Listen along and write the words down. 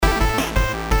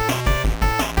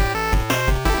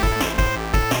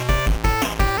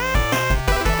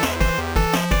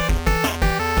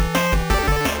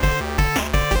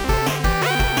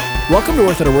Welcome to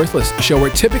Worth It or Worthless, a show where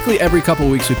typically every couple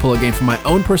of weeks we pull a game from my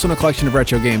own personal collection of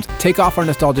retro games, take off our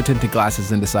nostalgia-tinted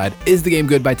glasses, and decide, is the game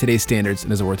good by today's standards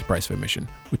and is it worth the price of admission?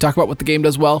 We talk about what the game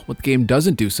does well, what the game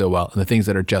doesn't do so well, and the things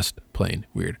that are just plain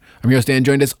weird. I'm your host, Dan,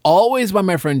 joined as always by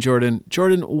my friend Jordan.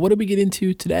 Jordan, what did we get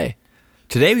into today?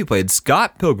 Today we played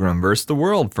Scott Pilgrim vs. the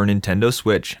World for Nintendo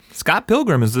Switch. Scott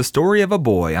Pilgrim is the story of a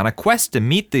boy on a quest to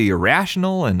meet the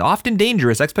irrational and often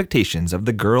dangerous expectations of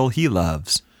the girl he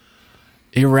loves.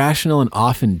 Irrational and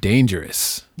often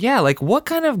dangerous. Yeah, like what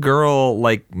kind of girl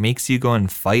makes you go and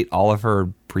fight all of her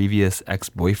previous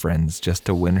ex-boyfriends just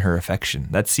to win her affection?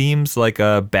 That seems like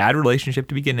a bad relationship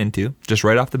to be getting into, just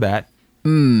right off the bat.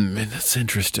 That's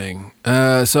interesting.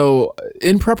 So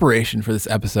in preparation for this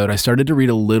episode, I started to read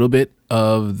a little bit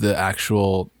of the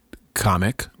actual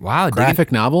comic. Wow.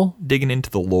 Graphic novel? Digging into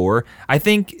the lore. I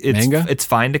think Manga? It's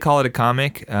fine to call it a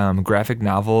comic. Graphic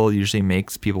novel usually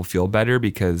makes people feel better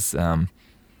because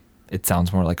it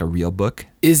sounds more like a real book.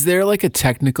 Is there like a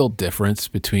technical difference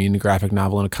between a graphic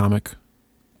novel and a comic?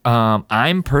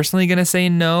 I'm personally going to say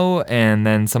no, and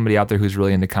then somebody out there who's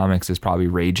really into comics is probably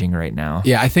raging right now.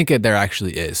 Yeah, I think there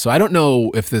actually is. So I don't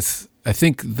know if this, I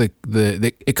think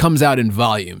it comes out in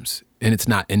volumes and it's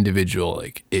not individual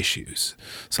issues.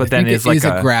 So But then it is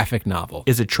a graphic novel.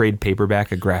 Is a trade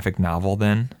paperback a graphic novel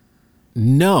then?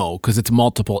 No, because it's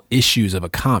multiple issues of a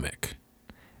comic.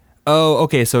 Oh,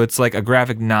 okay. So it's like a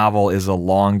graphic novel is a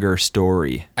longer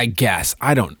story. I guess.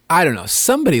 I don't know.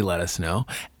 Somebody let us know.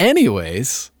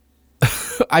 Anyways,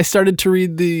 I started to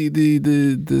read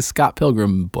the Scott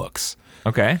Pilgrim books.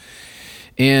 Okay.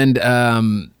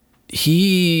 And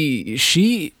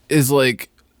she is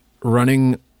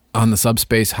running on the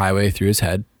subspace highway through his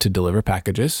head to deliver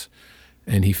packages.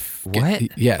 And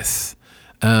yes.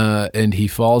 And he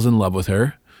falls in love with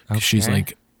her. Okay. She's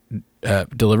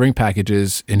delivering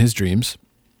packages in his dreams.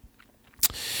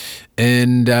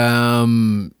 And I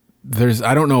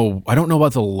don't know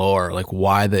about the lore,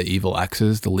 why the Evil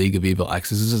X's, the League of Evil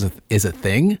X's is a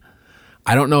thing.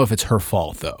 I don't know if it's her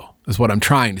fault though, is what I'm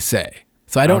trying to say.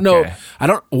 So I don't know. I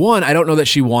don't know that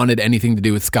she wanted anything to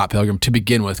do with Scott Pilgrim to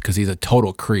begin with, because he's a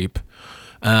total creep.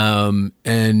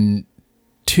 And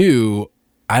two,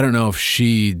 I don't know if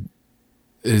she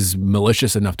is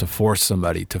malicious enough to force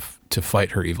somebody to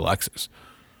fight her evil exes.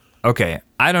 Okay,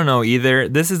 I don't know either.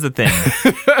 This is the thing.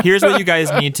 Here's what you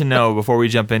guys need to know before we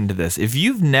jump into this. If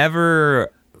you've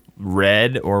never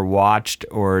read or watched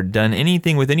or done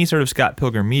anything with any sort of Scott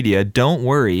Pilgrim media, don't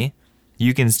worry.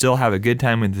 You can still have a good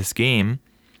time with this game.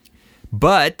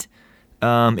 But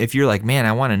if you're like, man,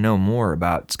 I want to know more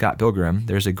about Scott Pilgrim,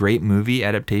 there's a great movie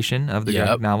adaptation of the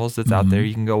graphic novels that's out there.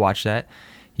 You can go watch that.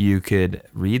 You could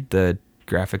read the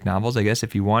graphic novels, I guess,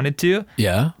 if you wanted to.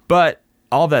 Yeah. But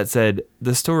all that said,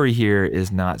 the story here is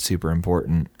not super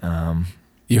important.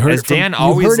 You heard as Dan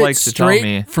always likes to tell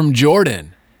me from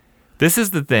Jordan. This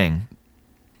is the thing.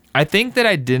 I think that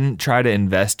I didn't try to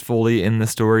invest fully in the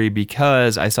story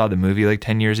because I saw the movie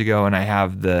 10 years ago, and I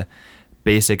have the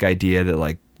basic idea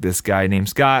that this guy named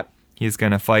Scott, he's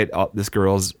gonna fight this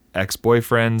girl's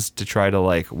ex-boyfriends to try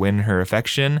to win her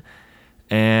affection.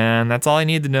 And that's all I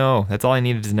needed to know. That's all I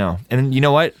needed to know. And you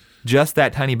know what? Just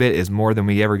that tiny bit is more than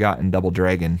we ever got in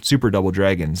Super Double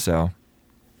Dragon. So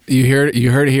you heard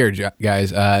it here,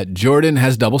 guys. Jordan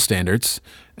has double standards,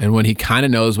 and when he kind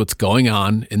of knows what's going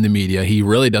on in the media, he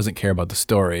really doesn't care about the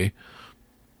story.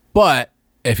 But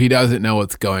if he doesn't know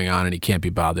what's going on and he can't be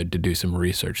bothered to do some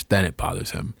research, then it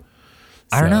bothers him.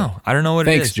 So, I don't know what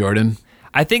it is. Thanks, Jordan.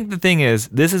 I think the thing is,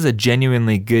 this is a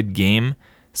genuinely good game,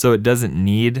 so it doesn't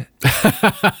need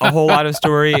a whole lot of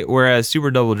story, whereas Super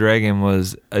Double Dragon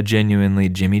was a genuinely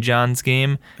Jimmy John's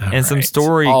game, and some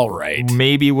story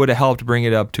maybe would have helped bring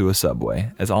it up to a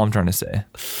Subway. That's all I'm trying to say.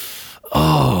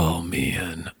 Oh,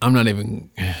 man. I'm not even...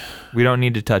 We don't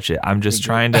need to touch it. I'm just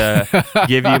trying to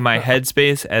give you my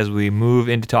headspace as we move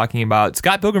into talking about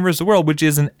Scott Pilgrim vs. the World, which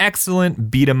is an excellent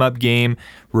beat-em-up game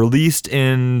released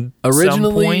in some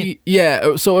point.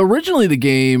 Yeah, so originally the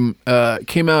game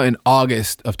came out in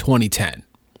August of 2010.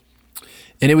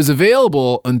 And it was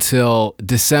available until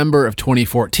December of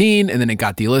 2014, and then it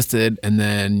got delisted, and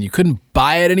then you couldn't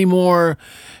buy it anymore.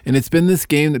 And it's been this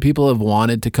game that people have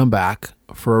wanted to come back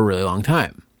for a really long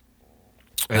time.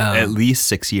 At least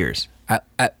 6 years.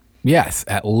 Yes,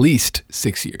 at least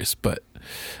 6 years. But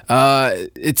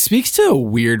it speaks to a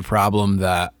weird problem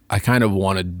that I kind of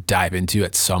want to dive into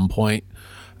at some point,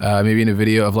 maybe in a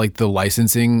video of the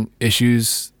licensing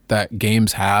issues that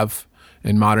games have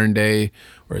in modern day,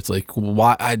 where it's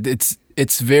why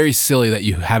it's very silly that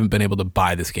you haven't been able to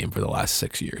buy this game for the last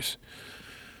 6 years.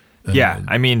 Yeah,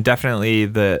 I mean, definitely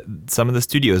some of the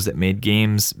studios that made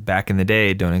games back in the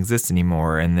day don't exist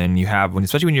anymore. And then you have,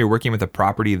 especially when you're working with a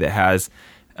property that has,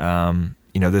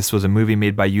 this was a movie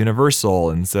made by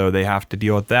Universal, and so they have to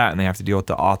deal with that, and they have to deal with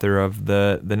the author of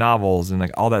the novels and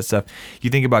like all that stuff. You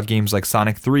think about games like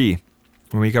Sonic 3.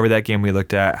 When we covered that game, we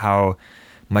looked at how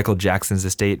Michael Jackson's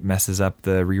estate messes up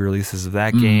the re-releases of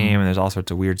that game, and there's all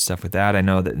sorts of weird stuff with that. I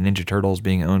know that Ninja Turtles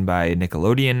being owned by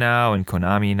Nickelodeon now, and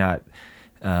Konami not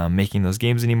making those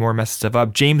games anymore messes stuff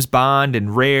up. James Bond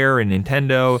and Rare and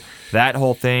Nintendo, that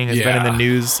whole thing has been in the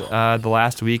news the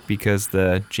last week because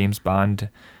the James Bond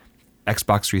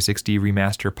Xbox 360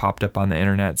 remaster popped up on the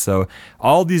internet. So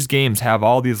all these games have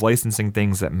all these licensing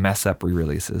things that mess up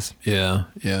re-releases. Yeah,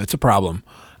 it's a problem.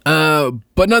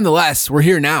 But nonetheless, we're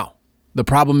here now. The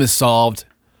problem is solved.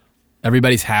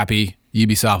 Everybody's happy.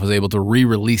 Ubisoft was able to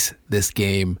re-release this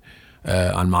game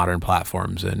on modern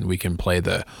platforms, and we can play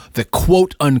the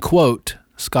quote-unquote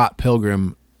Scott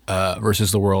Pilgrim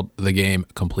versus the World, the game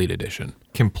Complete Edition.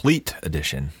 Complete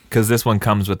Edition, because this one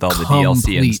comes with all the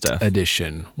DLC and stuff. Complete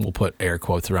Edition. We'll put air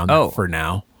quotes around that for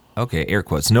now. Okay, air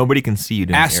quotes. Nobody can see you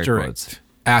doing air quotes.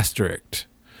 Asterisk.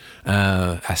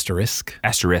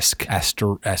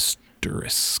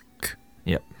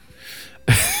 Yep.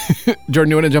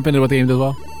 Jordan, you want to jump into what the game does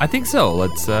well? I think so.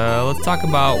 Let's talk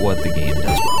about what the game does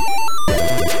well.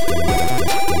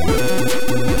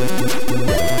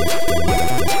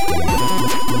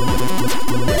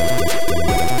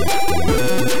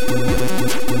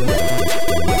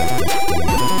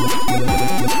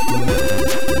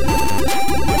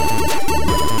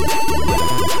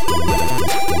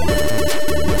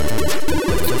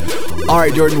 All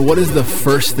right, Jordan, what is the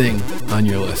first thing on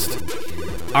your list?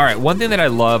 All right, one thing that I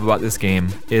love about this game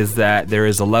is that there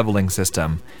is a leveling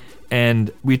system. And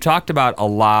we talked about a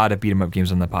lot of beat 'em up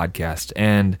games on the podcast,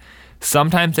 and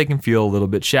sometimes they can feel a little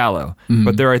bit shallow.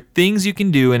 But there are things you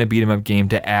can do in a beat 'em up game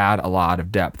to add a lot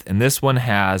of depth. And this one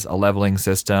has a leveling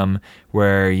system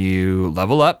where you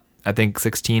level up. I think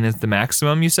 16 is the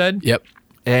maximum, you said? Yep.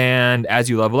 And as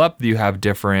you level up, you have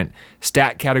different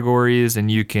stat categories,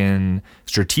 and you can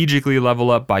strategically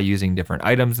level up by using different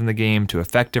items in the game to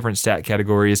affect different stat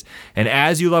categories. And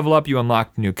as you level up, you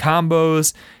unlock new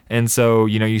combos. And so,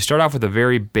 you start off with a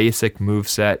very basic move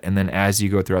set, and then as you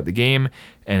go throughout the game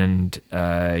and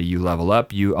you level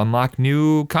up, you unlock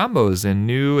new combos and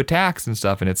new attacks and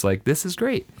stuff. And it's like, this is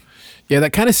great. Yeah,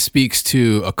 that kind of speaks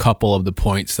to a couple of the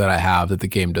points that I have that the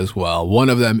game does well. One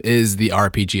of them is the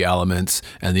RPG elements,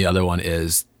 and the other one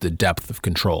is the depth of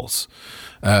controls.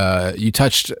 You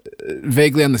touched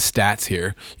vaguely on the stats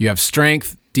here. You have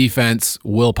strength, defense,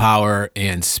 willpower,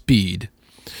 and speed.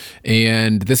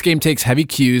 And this game takes heavy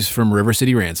cues from River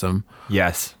City Ransom.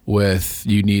 Yes.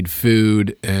 You need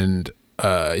food, and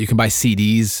you can buy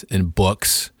CDs and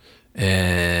books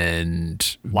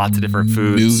and lots of different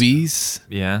foods, movies.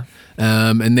 Yeah.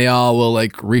 And they all will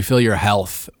refill your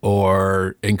health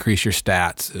or increase your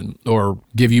stats or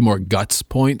give you more guts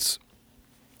points,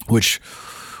 which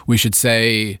we should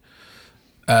say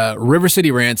River City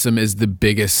Ransom is the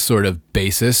biggest sort of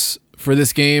basis for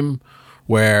this game,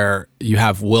 where you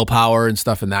have willpower and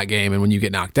stuff in that game. And when you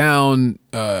get knocked down,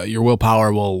 your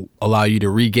willpower will allow you to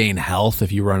regain health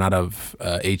if you run out of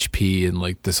HP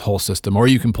and this whole system. Or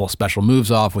you can pull special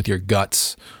moves off with your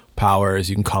guts powers.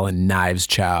 You can call in Knives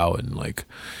Chow and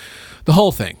the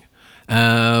whole thing.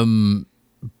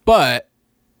 But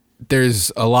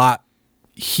there's a lot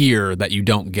here that you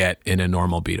don't get in a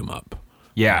normal beat 'em up.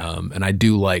 Yeah. And I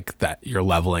do like that you're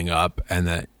leveling up and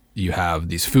that you have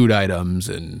these food items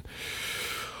and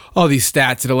all these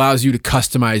stats. It allows you to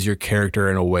customize your character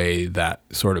in a way that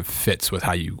sort of fits with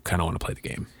how you kind of want to play the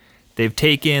game. They've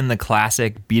taken the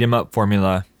classic beat 'em up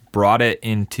formula, brought it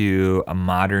into a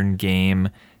modern game,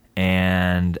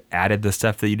 and added the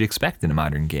stuff that you'd expect in a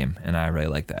modern game. And I really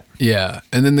like that. Yeah.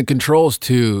 And then the controls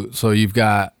too. So you've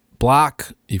got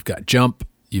block, you've got jump,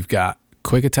 you've got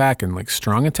quick attack and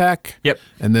strong attack. Yep.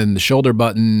 And then the shoulder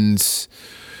buttons,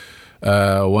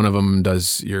 one of them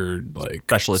does your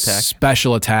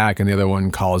special attack, and the other one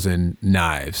calls in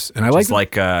knives. And I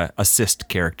like a assist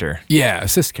character. Yeah,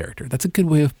 assist character. That's a good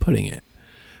way of putting it.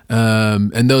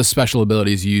 And those special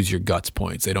abilities use your guts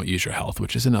points. They don't use your health,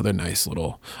 which is another nice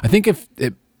little. I think if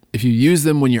you use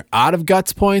them when you're out of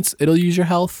guts points, it'll use your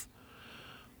health.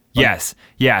 Yes.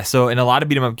 Yeah. So in a lot of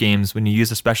beat 'em up games, when you use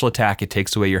a special attack, it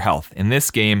takes away your health. In this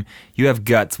game, you have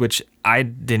guts, which I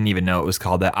didn't even know it was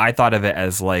called that. I thought of it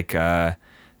as like a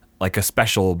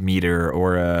special meter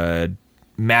or a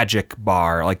magic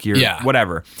bar,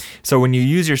 whatever. So when you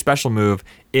use your special move,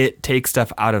 it takes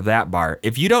stuff out of that bar.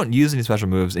 If you don't use any special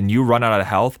moves and you run out of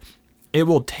health, it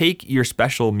will take your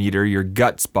special meter, your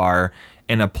guts bar,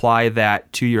 and apply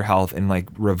that to your health and like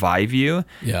revive you.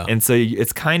 Yeah. And so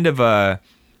it's kind of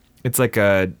it's like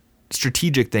a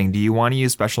strategic thing. Do you want to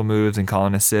use special moves and call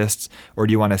in assists, or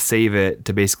do you want to save it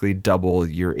to basically double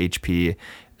your HP?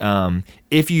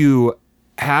 If you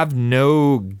have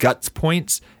no guts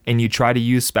points and you try to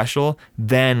use special,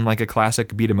 then like a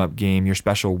classic beat 'em up game, your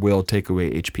special will take away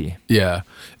HP. Yeah.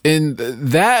 And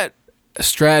that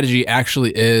strategy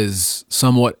actually is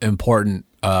somewhat important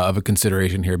of a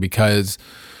consideration here, because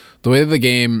the way that the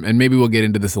game, and maybe we'll get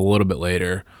into this a little bit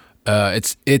later,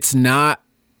 it's not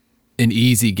an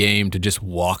easy game to just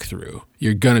walk through.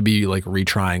 You're going to be like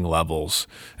retrying levels.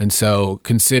 And so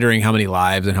considering how many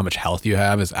lives and how much health you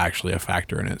have is actually a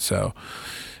factor in it. So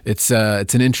it's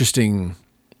an interesting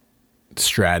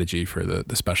strategy for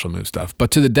the special move stuff.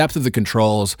 But to the depth of the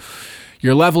controls,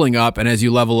 you're leveling up, and as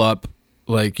you level up,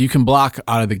 like you can block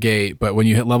out of the gate, but when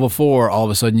you hit level 4, all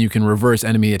of a sudden you can reverse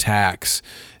enemy attacks.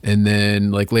 And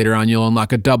then like later on you'll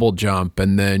unlock a double jump,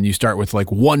 and then you start with like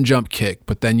one jump kick,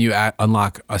 but then you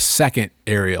unlock a second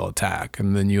aerial attack,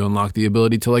 and then you unlock the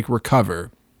ability to like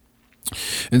recover.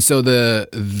 And so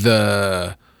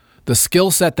the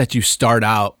skill set that you start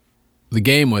out the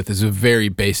game with is a very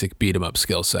basic beat 'em up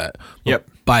skill set. Yep.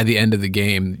 By the end of the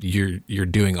game, you're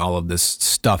doing all of this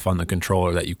stuff on the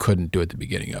controller that you couldn't do at the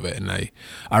beginning of it. And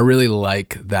I really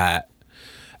like that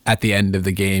at the end of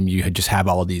the game, you just have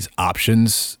all of these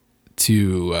options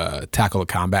to tackle the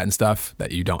combat and stuff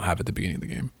that you don't have at the beginning of the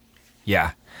game.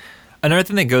 Yeah. Another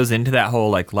thing that goes into that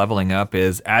whole like leveling up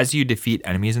is as you defeat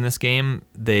enemies in this game,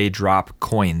 they drop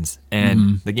coins.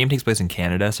 And the game takes place in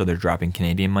Canada, so they're dropping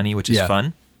Canadian money, which is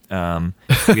fun.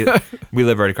 We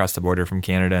live right across the border from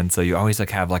Canada, and so you always like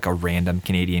have like a random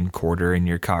Canadian quarter in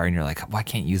your car, and you're like, well, I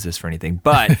can't use this for anything,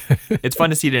 but it's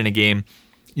fun to see it in a game.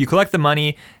 You collect the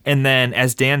money, and then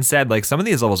as Dan said, like some of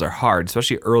these levels are hard,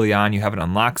 especially early on. You haven't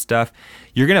unlocked stuff.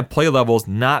 You're gonna play levels,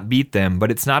 not beat them,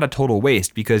 but it's not a total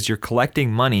waste because you're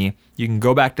collecting money. You can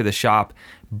go back to the shop,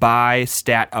 buy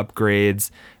stat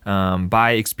upgrades,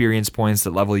 buy experience points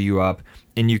that level you up,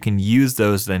 and you can use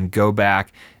those, then go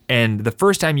back. And the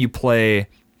first time you play,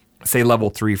 say level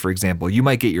 3, for example, you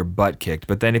might get your butt kicked.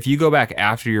 But then if you go back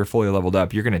after you're fully leveled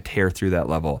up, you're going to tear through that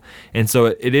level. And so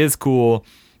it is cool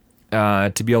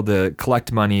to be able to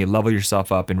collect money, level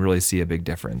yourself up, and really see a big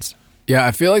difference. Yeah,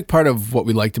 I feel like part of what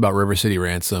we liked about River City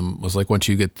Ransom was like once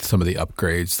you get some of the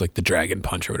upgrades, like the Dragon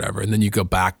Punch or whatever, and then you go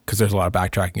back, because there's a lot of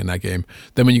backtracking in that game.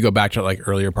 Then when you go back to like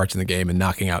earlier parts in the game and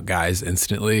knocking out guys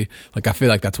instantly, like I feel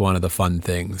like that's one of the fun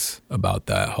things about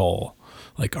that whole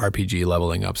like RPG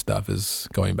leveling up stuff is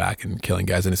going back and killing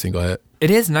guys in a single hit.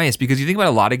 It is nice because you think about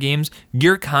a lot of games,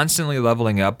 you're constantly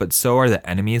leveling up, but so are the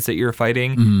enemies that you're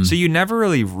fighting. So you never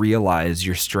really realize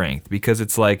your strength because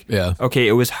it's like, okay,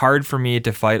 it was hard for me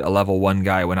to fight a level 1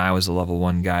 guy when I was a level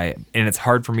 1 guy, and it's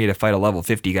hard for me to fight a level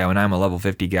 50 guy when I'm a level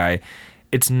 50 guy.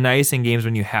 It's nice in games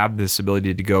when you have this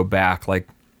ability to go back, like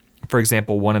for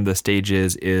example, one of the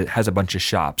stages has a bunch of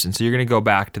shops, and so you're going to go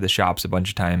back to the shops a bunch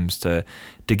of times to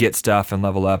get stuff and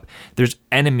level up. There's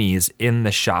enemies in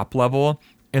the shop level,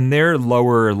 and they're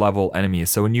lower level enemies.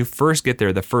 So when you first get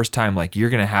there the first time, like you're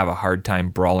going to have a hard time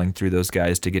brawling through those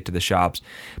guys to get to the shops.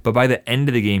 But by the end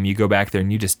of the game, you go back there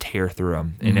and you just tear through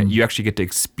them, and you actually get to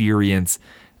experience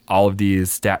all of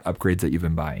these stat upgrades that you've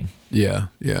been buying. Yeah,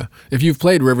 yeah. If you've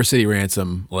played River City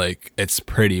Ransom, like it's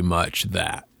pretty much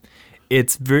that.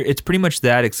 It's pretty much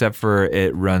that, except for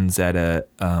it runs at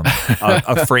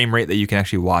a frame rate that you can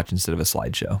actually watch instead of a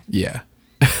slideshow. Yeah.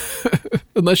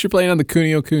 Unless you're playing on the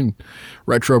Kunio-kun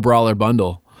Retro Brawler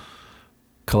Bundle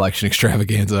Collection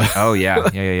Extravaganza. Oh,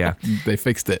 yeah. They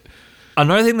fixed it.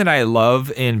 Another thing that I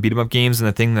love in beat 'em up games, and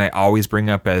the thing that I always bring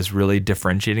up as really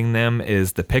differentiating them,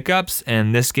 is the pickups.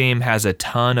 And this game has a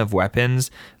ton of weapons,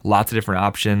 lots of different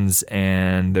options,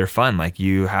 and they're fun. Like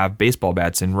you have baseball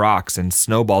bats and rocks and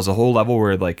snowballs, a whole level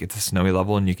where like it's a snowy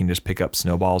level and you can just pick up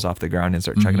snowballs off the ground and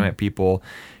start chucking them at people.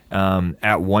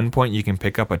 At one point you can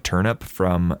pick up a turnip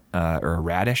from, or a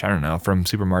radish, I don't know, from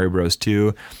Super Mario Bros.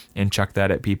 2 and chuck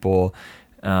that at people.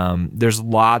 There's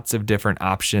lots of different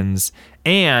options,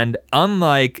 and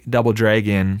unlike Double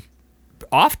Dragon,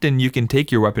 often you can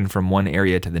take your weapon from one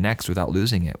area to the next without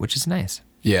losing it, which is nice.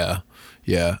 Yeah.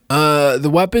 The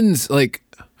weapons, like,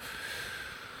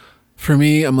 for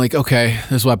me, I'm like, okay,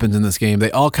 there's weapons in this game. They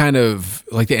all kind of,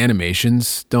 like, the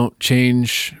animations don't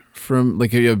change from, like,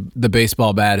 the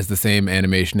baseball bat is the same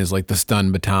animation as, like, the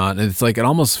stun baton. It's like,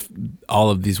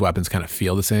 all of these weapons kind of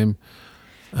feel the same.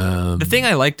 The thing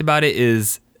I liked about it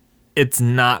is it's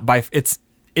not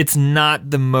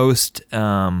the most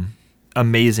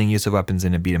amazing use of weapons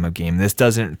in a beat 'em up game. This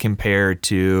doesn't compare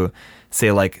to,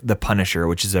 say, like The Punisher,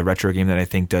 which is a retro game that I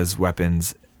think does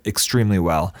weapons extremely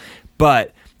well.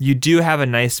 But you do have a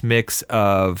nice mix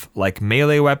of like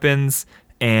melee weapons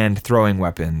and throwing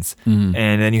weapons. And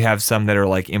then you have some that are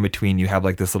like in between. You have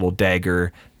like this little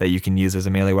dagger that you can use as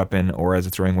a melee weapon or as a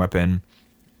throwing weapon.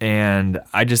 And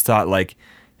I just thought like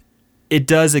it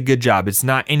does a good job. It's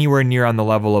not anywhere near on the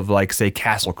level of like, say,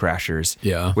 Castle Crashers,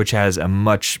 which has a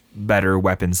much better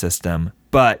weapon system.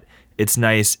 But it's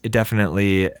nice. It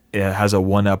definitely has a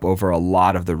one-up over a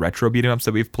lot of the retro beat 'em ups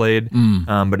that we've played.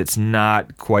 But it's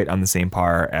not quite on the same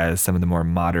par as some of the more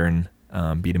modern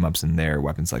beat 'em ups in their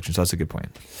weapon selection. So that's a good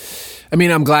point. I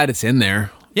mean, I'm glad it's in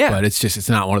there. Yeah. But it's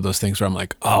not one of those things where I'm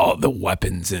like, oh, the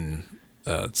weapons in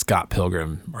Scott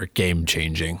Pilgrim are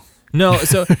game-changing. No,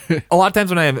 so a lot of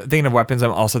times when I'm thinking of weapons,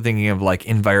 I'm also thinking of like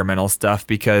environmental stuff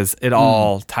because it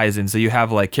all ties in. So you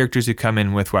have like characters who come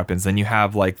in with weapons, then you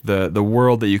have like the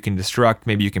world that you can destruct.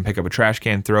 Maybe you can pick up a trash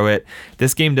can, throw it.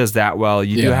 This game does that well.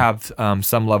 You do have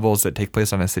some levels that take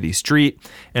place on a city street,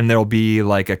 and there'll be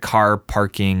like a car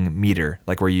parking meter,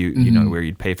 like where you know where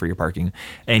you'd pay for your parking,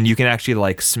 and you can actually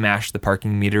like smash the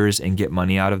parking meters and get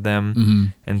money out of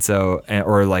them. And so,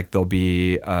 or like there'll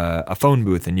be a phone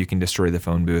booth, and you can destroy the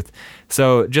phone booth.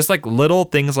 So just like little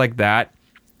things like that,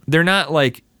 they're not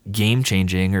like game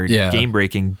changing or game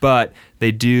breaking, but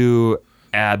they do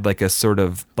add like a sort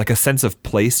of like a sense of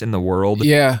place in the world.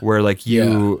 Yeah. Where like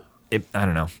you, I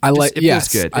don't know. It feels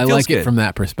good. I like it from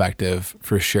that perspective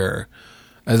for sure.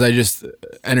 As I just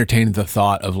entertained the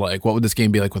thought of like, what would this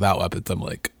game be like without weapons? I'm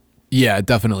like, yeah, it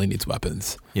definitely needs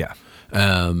weapons. Yeah.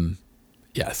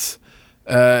 Yes.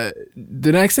 The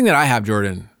next thing that I have,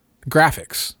 Jordan,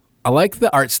 graphics. I like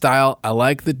the art style. I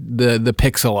like the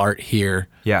pixel art here.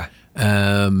 Yeah.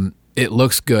 It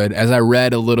looks good. As I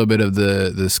read a little bit of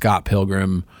the Scott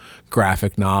Pilgrim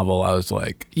graphic novel, I was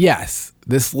like, yes,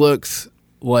 this looks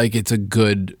like it's a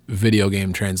good video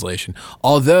game translation.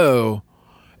 Although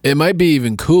it might be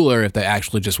even cooler if they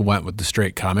actually just went with the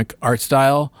straight comic art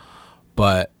style.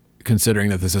 But considering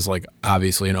that this is like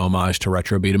obviously an homage to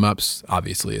retro beat 'em ups,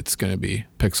 obviously it's going to be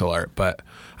pixel art. But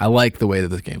I like the way that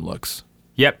this game looks.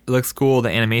 Yep, it looks cool. The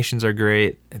animations are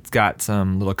great. It's got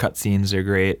some little cutscenes that are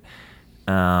great.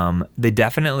 They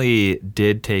definitely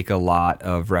did take a lot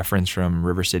of reference from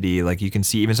River City. Like you can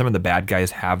see even some of the bad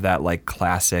guys have that like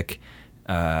classic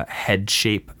head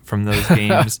shape from those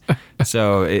games.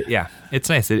 So it's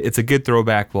nice. It's a good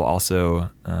throwback while also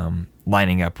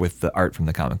lining up with the art from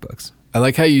the comic books. I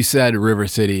like how you said River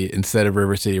City instead of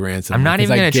River City Ransom. I'm not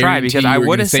even going to try because I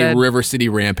would have said River City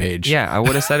Rampage. Yeah, I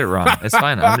would have said it wrong. It's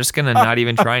fine. I'm just going to not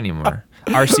even try anymore.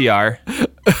 RCR.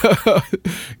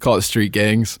 Call it Street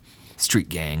Gangs. Street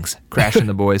Gangs. Crash and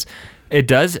the Boys. It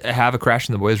does have a Crash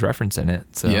and the Boys reference in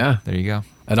it. So there you go.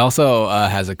 It also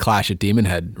has a Clash at Demon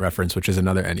Head reference, which is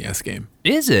another NES game.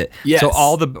 Is it? Yes. So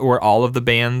all of the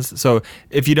bands. So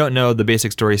if you don't know the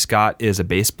basic story, Scott is a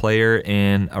bass player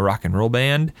in a rock and roll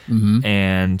band,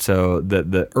 and so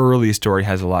the early story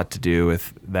has a lot to do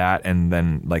with that. And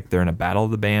then like they're in a battle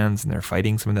of the bands and they're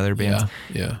fighting some of the other bands.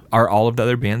 Yeah. Are all of the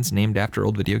other bands named after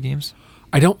old video games?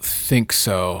 I don't think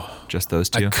so. Just those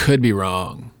two. I could be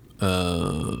wrong.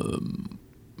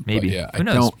 Maybe. Yeah, Who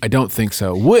knows? I don't think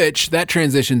so. Which that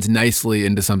transitions nicely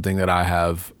into something that I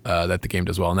have that the game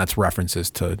does well, and that's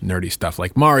references to nerdy stuff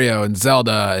like Mario and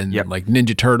Zelda and like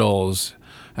Ninja Turtles,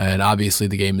 and obviously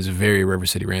the game is very River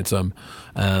City Ransom.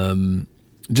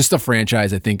 Just the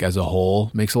franchise, I think, as a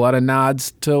whole makes a lot of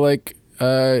nods to like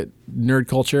nerd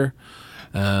culture,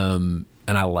 and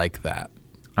I like that.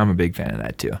 I'm a big fan of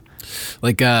that too.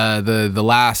 Like the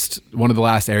last one of the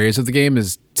last areas of the game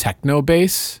is Techno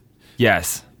Base.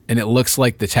 Yes. And it looks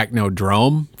like the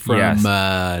Technodrome from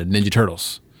Ninja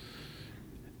Turtles.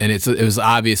 And it was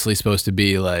obviously supposed to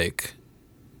be like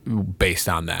based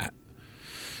on that.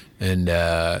 And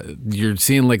you're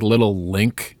seeing like little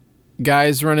Link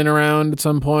guys running around at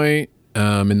some point.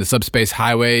 In the subspace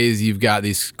highways, you've got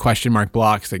these question mark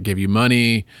blocks that give you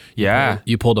money. Yeah.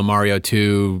 You pulled a Mario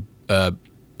 2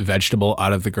 vegetable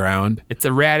out of the ground. It's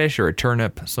a radish or a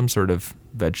turnip, some sort of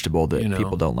vegetable that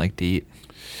people don't like to eat.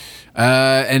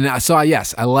 And so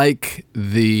yes, I like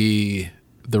the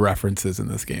references in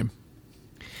this game.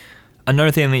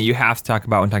 Another thing that you have to talk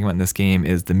about when talking about this game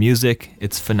is the music.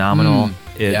 It's phenomenal.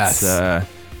 It's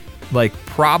like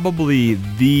probably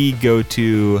the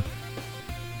go-to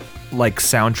like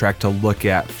soundtrack to look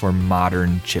at for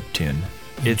modern chiptune.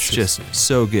 It's just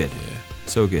so good. Yeah.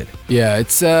 So good. Yeah,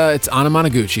 it's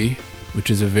Anamanaguchi, which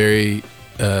is a very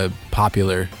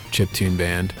popular chiptune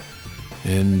band.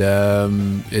 and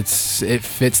it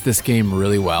fits this game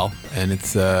really well, and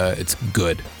it's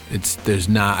good.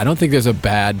 I don't think there's a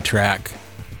bad track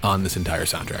on this entire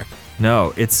soundtrack.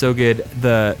 No, it's so good.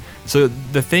 So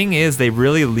the thing is, they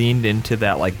really leaned into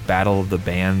that like Battle of the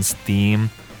Bands theme.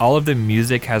 All of the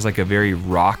music has like a very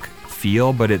rock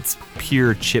feel, but it's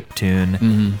pure chiptune.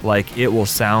 Mm-hmm. Like it will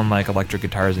sound like electric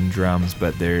guitars and drums,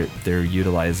 but they're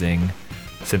utilizing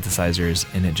synthesizers,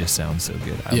 and it just sounds so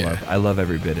good. I love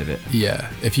every bit of it. Yeah.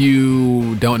 If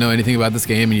you don't know anything about this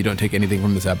game and you don't take anything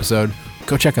from this episode,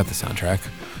 go check out the soundtrack.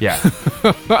 Yeah.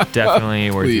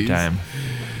 Definitely worth your time.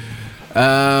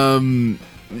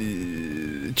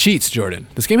 Cheats, Jordan.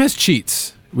 This game has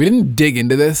cheats. We didn't dig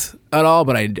into this at all,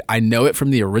 but I know it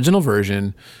from the original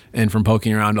version and from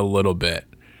poking around a little bit.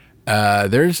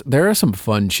 There are some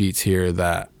fun cheats here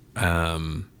that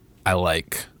I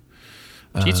like.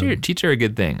 Cheats are a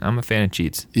good thing. I'm a fan of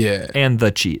cheats. Yeah. And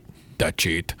the cheat. The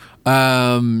cheat.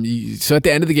 So at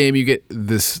the end of the game, you get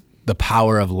the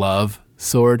Power of Love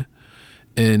sword.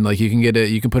 And like you can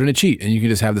put in a cheat, and you can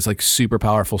just have this like super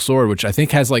powerful sword, which I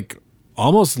think has like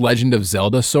almost Legend of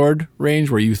Zelda sword range,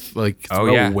 where you throw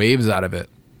waves out of it.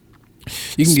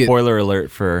 You can Spoiler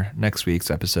alert for next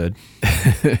week's episode.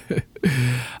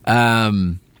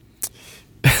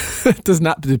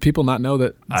 Do people not know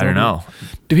that? I don't know.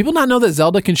 Do people not know that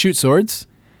Zelda can shoot swords?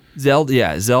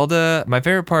 Zelda. My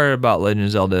favorite part about Legend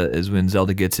of Zelda is when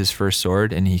Zelda gets his first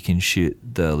sword and he can shoot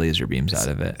the laser beams out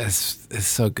of it. It's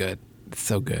so good. It's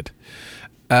so good.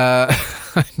 I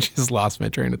just lost my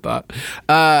train of thought.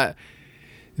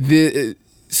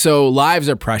 So lives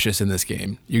are precious in this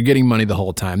game. You're getting money the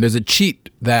whole time. There's a cheat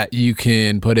that you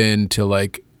can put in to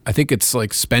like, I think it's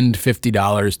like spend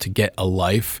 $50 to get a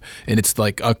life, and it's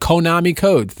like a Konami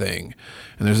code thing.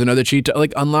 And there's another cheat to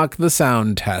like unlock the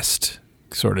sound test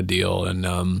sort of deal. And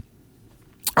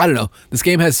I don't know. This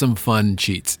game has some fun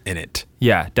cheats in it.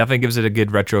 Yeah, definitely gives it a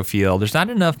good retro feel. There's not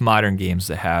enough modern games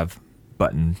that have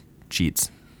button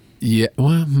cheats. Yeah.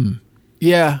 Well,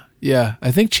 yeah.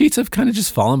 I think cheats have kind of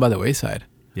just fallen by the wayside.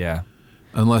 Yeah.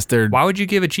 Unless they're... Why would you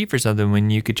give a cheat for something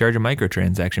when you could charge a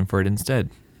microtransaction for it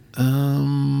instead?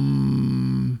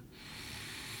 My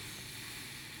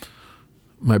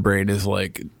brain is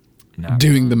like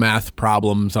doing the math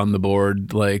problems on the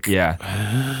board. Like, yeah.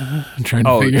 I'm trying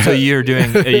to figure out. So you were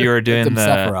doing the...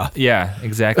 Sephiroth. Yeah,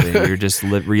 exactly. You're just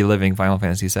reliving Final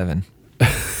Fantasy VII.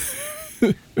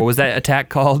 What was that attack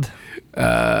called?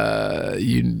 Meteor?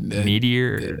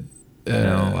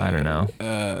 No, I don't know.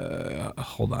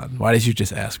 Hold on. Why did you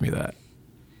just ask me that?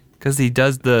 Because he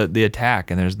does the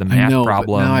attack, and there's the math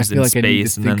problems in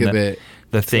space, and then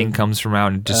the thing comes from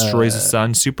out and destroys the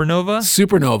sun.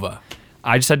 Supernova.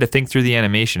 I just had to think through the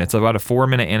animation. It's about a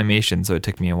 4-minute animation, so it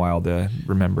took me a while to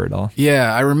remember it all.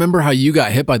 Yeah, I remember how you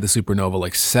got hit by the supernova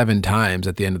like 7 times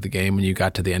at the end of the game when you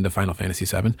got to the end of Final Fantasy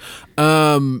VII.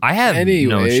 I have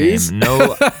no shame.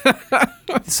 No.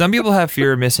 Some people have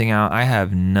fear of missing out. I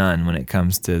have none when it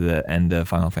comes to the end of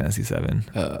Final Fantasy VII.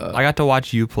 I got to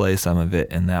watch you play some of it,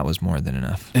 and that was more than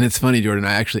enough. And it's funny, Jordan,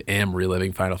 I actually am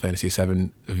reliving Final Fantasy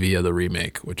VII via the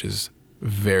remake, which is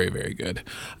very, very good.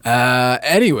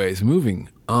 Anyways, moving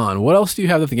on. What else do you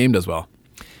have that the game does well?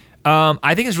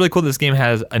 I think it's really cool that this game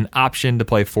has an option to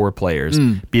play 4 players.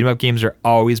 Beat 'em up games are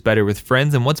always better with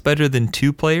friends, and what's better than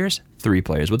 2 players? 3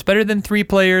 players. What's better than 3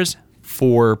 players?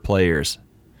 4 players.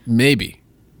 Maybe.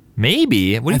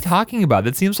 What are you talking about?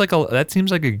 That seems like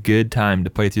a good time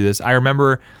to play through this. I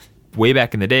remember way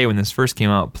back in the day when this first came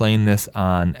out, playing this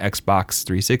on Xbox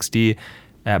 360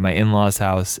 at my in-laws'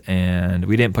 house, and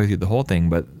we didn't play through the whole thing,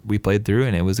 but we played through,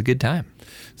 and it was a good time.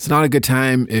 It's not a good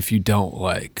time if you don't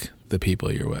like the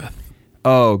people you're with.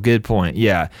 Oh, good point.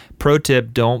 Yeah. Pro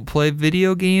tip, don't play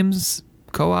video games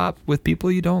co-op with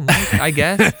people you don't like, I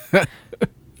guess.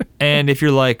 And if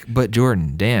you're like, but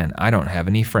Jordan, Dan, I don't have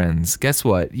any friends, guess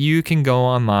what? You can go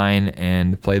online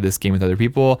and play this game with other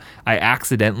people. I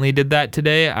accidentally did that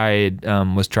today. I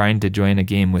was trying to join a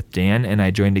game with Dan, and I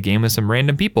joined a game with some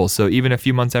random people. So even a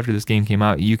few months after this game came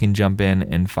out, you can jump in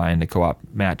and find a co-op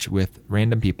match with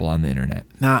random people on the internet.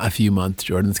 Not a few months,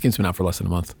 Jordan. This game's been out for less than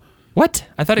a month. What?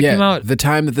 I thought it came out... The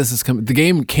time that this is coming... The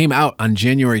game came out on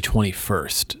January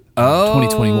 21st,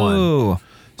 2021.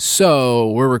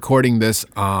 So we're recording this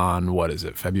on, what is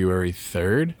it, February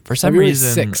 3rd? February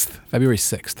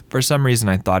 6th. For some reason,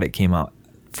 I thought it came out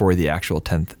for the actual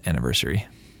 10th anniversary.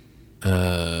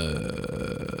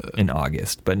 In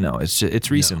August. But no, it's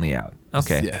recently out.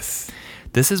 Okay. Yes.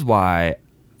 This is why...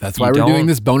 That's why we're doing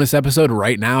this bonus episode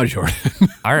right now, Jordan.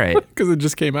 All right. Because it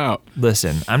just came out.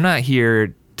 Listen, I'm not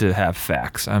here to have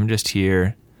facts. I'm just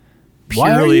here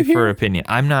purely for opinion.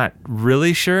 I'm not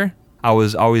really sure. I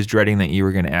was always dreading that you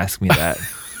were going to ask me that.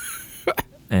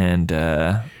 And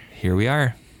here we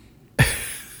are.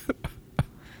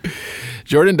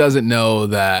 Jordan doesn't know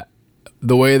that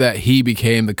the way that he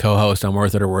became the co-host on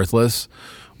Worth It or Worthless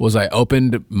was I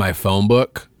opened my phone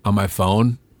book on my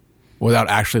phone without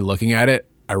actually looking at it.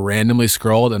 I randomly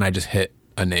scrolled and I just hit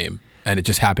a name, and it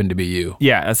just happened to be you.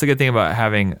 Yeah, that's the good thing about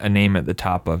having a name at the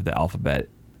top of the alphabet.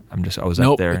 I was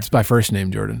up there. It's by first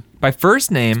name, Jordan. By first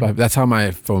name? That's how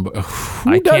my phone book.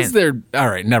 Who does their? All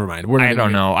right, never mind. I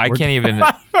don't know. I can't even.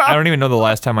 I don't even know the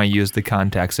last time I used the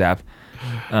Contacts app.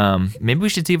 Maybe we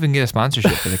should see if we can get a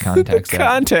sponsorship for the Contacts app.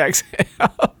 Contacts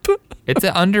app. It's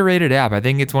an underrated app. I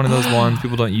think it's one of those ones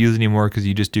people don't use anymore because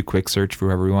you just do quick search for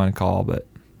whoever you want to call. But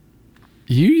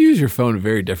you use your phone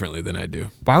very differently than I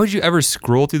do. Why would you ever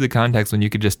scroll through the contacts when you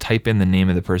could just type in the name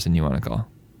of the person you want to call?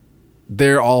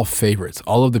 They're all favorites.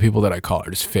 All of the people that I call are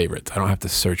just favorites. I don't have to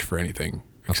search for anything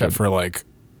except for like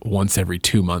once every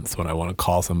 2 months when I want to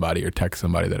call somebody or text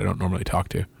somebody that I don't normally talk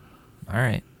to. All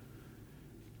right.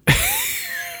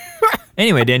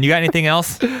 Anyway, Dan, you got anything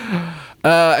else?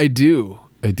 I do.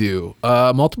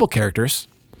 Multiple characters.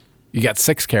 You got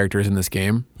 6 characters in this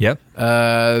game. Yep.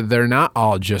 They're not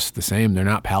all just the same. They're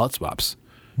not palette swaps.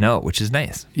 No, which is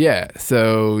nice. Yeah.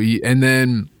 So, and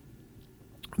then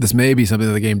this may be something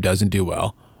that the game doesn't do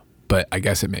well, but I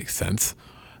guess it makes sense.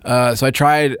 So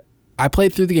I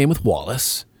played through the game with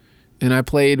Wallace, and I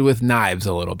played with Knives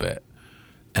a little bit.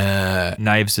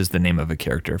 Knives is the name of a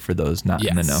character for those not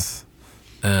in the know.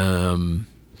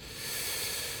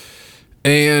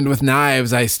 And with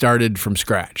Knives, I started from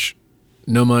scratch.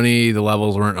 No money, the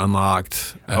levels weren't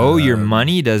unlocked. Your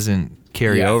money doesn't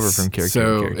carry over from character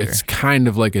to character. So it's kind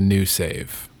of like a new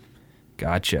save.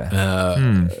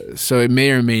 Gotcha. So it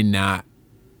may or may not.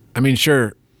 I mean,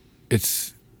 sure,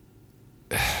 it's...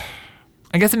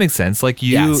 I guess it makes sense. Like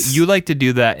you like to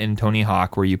do that in Tony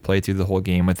Hawk where you play through the whole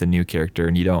game with a new character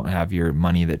and you don't have your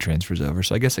money that transfers over.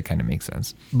 So I guess it kind of makes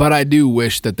sense. But I do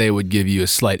wish that they would give you a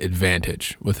slight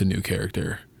advantage with a new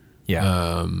character.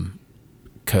 Yeah.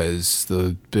 Because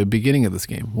the beginning of this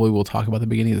game, we will talk about the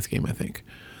beginning of this game, I think.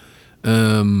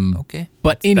 Okay.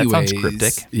 But anyways, that sounds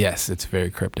cryptic. Yes, it's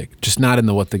very cryptic. Just not in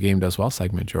the What the Game Does Well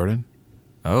segment, Jordan.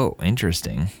 Oh,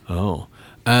 interesting. Oh.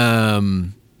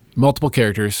 Multiple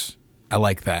characters. I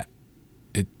like that.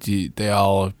 They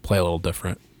all play a little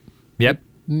different. Yep.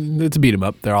 It's a beat 'em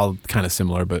up. They're all kind of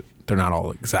similar, but they're not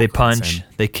all exactly They punch, the same.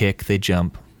 they kick, they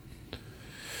jump.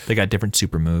 They got different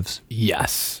super moves.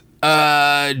 Yes.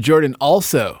 Jordan,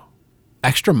 also,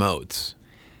 extra modes.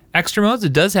 Extra modes,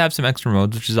 it does have some extra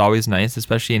modes, which is always nice,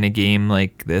 especially in a game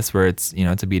like this where it's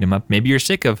a beat 'em up. Maybe you're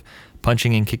sick of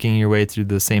punching and kicking your way through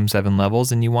the same 7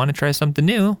 levels and you want to try something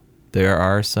new. There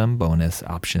are some bonus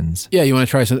options. Yeah, you want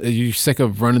to try some? Are you sick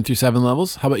of running through 7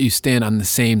 levels? How about you stand on the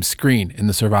same screen in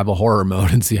the survival horror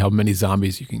mode and see how many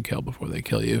zombies you can kill before they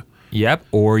kill you? Yep,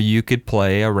 or you could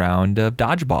play a round of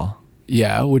dodgeball.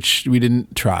 Yeah, which we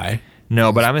didn't try.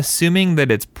 No, but I'm assuming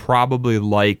that it's probably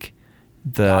like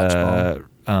the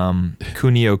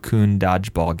Kunio-kun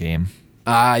dodgeball game.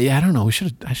 Yeah, I don't know. I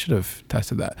should have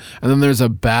tested that. And then there's a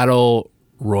battle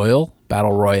royale.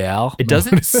 It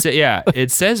doesn't say, yeah,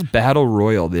 it says battle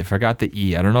royal. They forgot the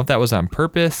E. I don't know if that was on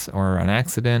purpose or on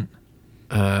accident.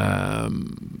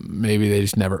 Maybe they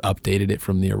just never updated it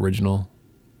from the original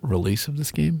release of this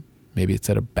game. Maybe it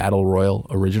said a battle royal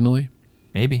originally.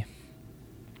 Maybe.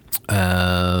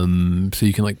 So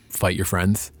you can like fight your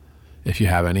friends if you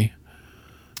have any.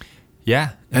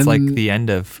 Yeah, it's like the end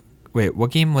of... Wait,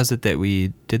 what game was it that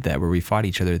we did that where we fought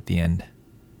each other at the end?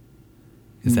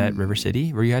 Is that River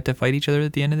City, where you had to fight each other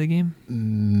at the end of the game?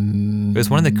 It was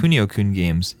one of the Kunio-kun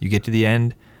games. You get to the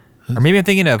end, or maybe I'm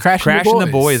thinking of Crash and the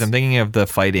Boys. I'm thinking of the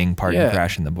fighting part in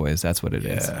Crash and the Boys. That's what it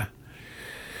is.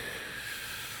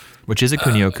 Which is a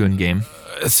Kunio-kun game.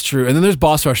 That's true. And then there's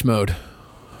boss rush mode.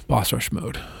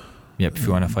 Yep, if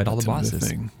you want to fight all the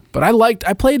bosses. But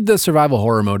I played the survival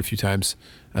horror mode a few times.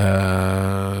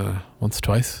 Once,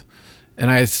 twice.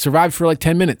 And I survived for like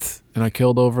 10 minutes. And I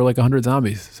killed over like 100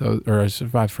 zombies. Or I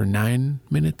survived for 9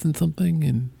 minutes and something.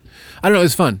 And I don't know, it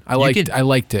was fun. I liked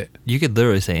it. You could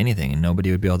literally say anything and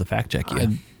nobody would be able to fact check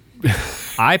you.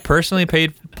 I personally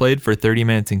played for 30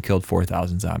 minutes and killed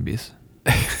 4,000 zombies.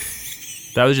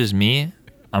 That was just me.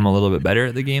 I'm a little bit better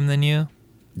at the game than you.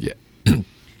 Yeah.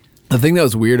 The thing that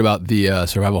was weird about the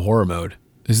survival horror mode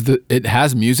is that it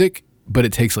has music, but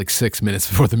it takes like 6 minutes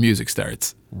before the music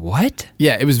starts. What?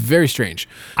 Yeah, it was very strange.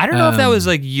 I don't know if that was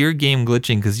like your game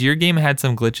glitching, because your game had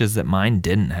some glitches that mine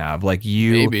didn't have. Like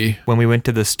when we went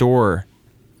to the store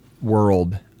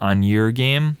world on your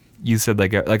game, you said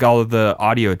like all of the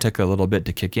audio took a little bit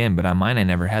to kick in, but on mine I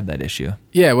never had that issue.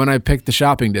 Yeah, when I picked the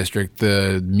shopping district,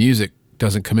 the music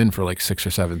doesn't come in for like 6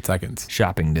 or 7 seconds.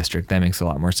 Shopping district, that makes a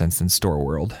lot more sense than store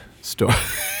world. Store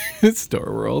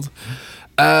world.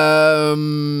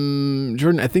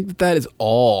 Jordan, I think that is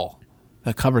all.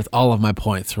 That covers all of my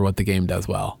points for what the game does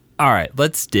well. All right,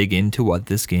 let's dig into what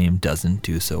this game doesn't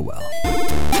do so well.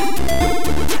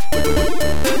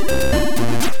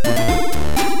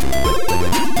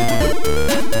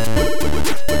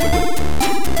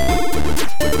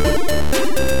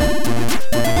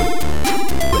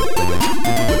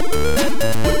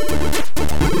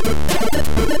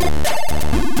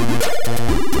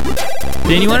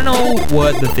 Dan, you want to know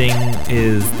what the thing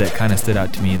is that kind of stood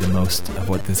out to me the most of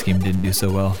what this game didn't do so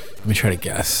well? Let me try to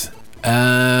guess.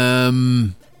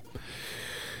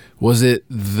 Was it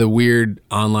the weird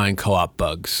online co-op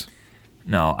bugs?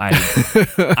 No, I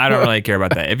don't really care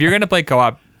about that. If you're going to play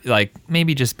co-op, like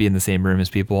maybe just be in the same room as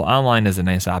people. Online is a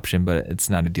nice option, but it's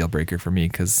not a deal breaker for me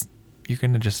because you're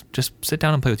going to just sit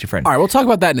down and play with your friend. All right, we'll talk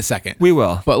about that in a second. We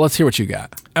will. But let's hear what you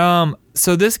got.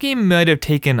 So this game might have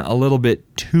taken a little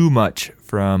bit too much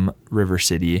from River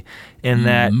City in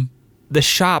that there's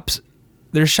shops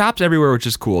everywhere, which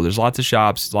is cool. There's lots of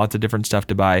shops, lots of different stuff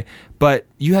to buy, but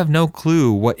you have no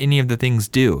clue what any of the things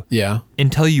do. Yeah.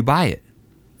 Until you buy it.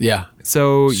 Yeah.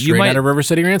 So Straight out of River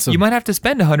City Ransom. You might have to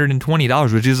spend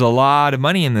 $120, which is a lot of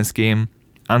money in this game,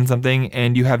 on something,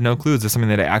 and you have no clue. Is this something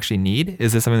that I actually need?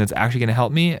 Is this something that's actually going to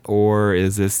help me, or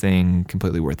is this thing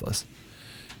completely worthless?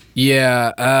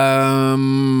 Yeah.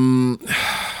 I'm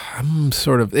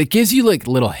sort of. It gives you like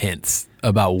little hints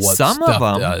about what stuff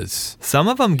does. Some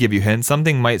of them give you hints.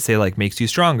 Something might say like makes you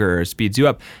stronger or speeds you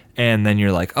up, and then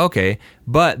you're like, okay.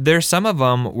 But there's some of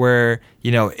them where,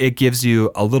 you know, it gives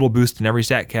you a little boost in every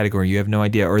stat category. You have no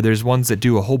idea. Or there's ones that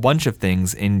do a whole bunch of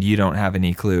things and you don't have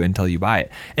any clue until you buy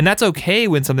it. And that's okay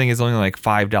when something is only like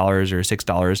 $5 or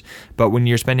 $6. But when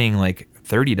you're spending like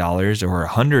 $30 or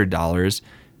 $100,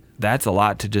 that's a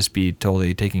lot to just be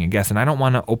totally taking a guess. And I don't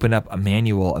want to open up a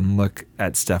manual and look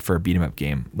at stuff for a beat 'em up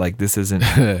game. Like this isn't,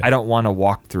 I don't want to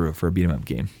walk through for a beat 'em up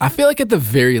game. I feel like at the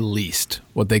very least,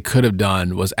 what they could have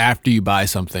done was after you buy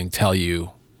something, tell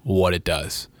you what it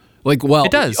does. Like, well,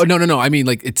 it does. Oh, no. I mean,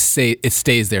 like it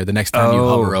stays there the next time you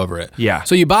hover over it. Yeah.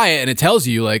 So you buy it and it tells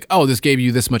you like, oh, this gave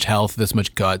you this much health, this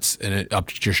much guts, and it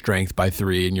upped your strength by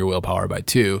 3 and your willpower by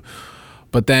 2.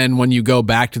 But then when you go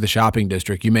back to the shopping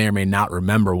district, you may or may not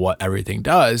remember what everything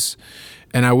does.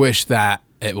 And I wish that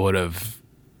it would have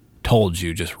told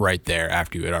you just right there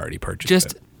after you had already purchased it.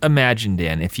 Just imagine,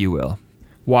 Dan, if you will,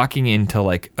 walking into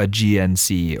like a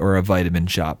GNC or a vitamin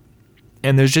shop,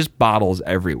 and there's just bottles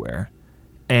everywhere.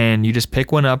 And you just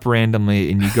pick one up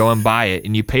randomly and you go and buy it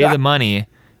and you pay the money.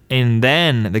 And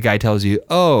then the guy tells you,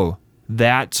 oh,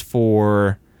 that's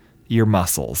for your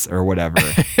muscles or whatever.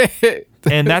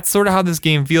 And that's sort of how this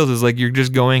game feels, is like you're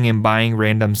just going and buying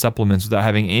random supplements without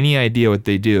having any idea what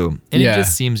they do. And it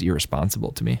just seems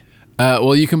irresponsible to me.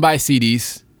 Well, you can buy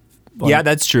CDs. Yeah,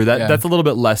 that's true. That's a little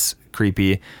bit less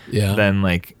creepy than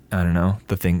like, I don't know,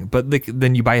 the thing. But like,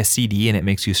 then you buy a CD and it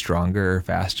makes you stronger or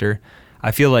faster. I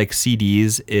feel like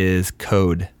CDs is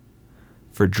code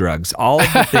for drugs. All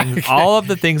of the things, Okay. all of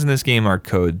the things in this game are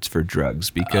codes for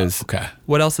drugs, because Okay.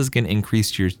 what else is going to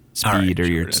increase your speed or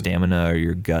your Jordan. stamina or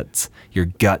your guts? Your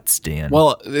guts, Dan.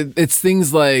 Well, it's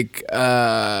things like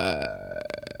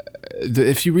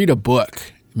if you read a book,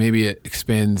 maybe it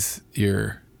expands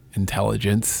your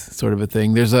intelligence, sort of a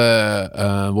thing. There's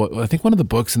I think one of the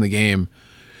books in the game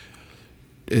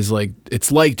is like,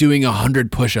 it's like doing 100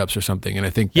 push-ups or something, and I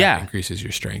think that increases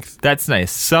your strength. That's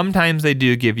nice. Sometimes they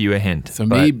do give you a hint. So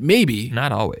but maybe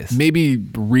not always. Maybe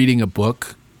reading a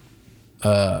book.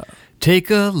 Take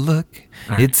a look.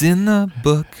 It's in the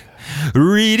book.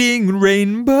 Reading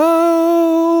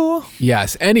Rainbow.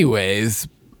 Yes. Anyways,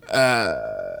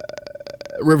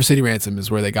 River City Ransom is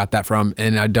where they got that from,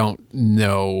 and I don't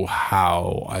know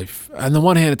how. On the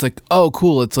one hand, it's like, oh,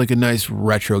 cool, it's like a nice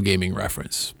retro gaming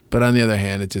reference, but on the other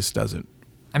hand, it just doesn't.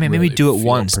 I mean, really maybe do it feel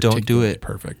once. Don't do particularly it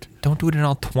perfect. Don't do it in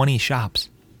all 20 shops.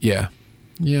 Yeah.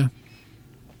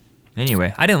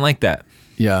 Anyway, I didn't like that.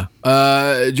 Yeah.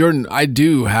 Jordan, I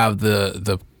do have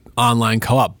the online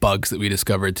co-op bugs that we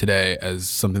discovered today as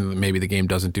something that maybe the game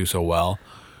doesn't do so well.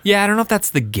 Yeah, I don't know if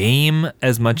that's the game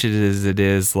as much as it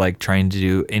is like trying to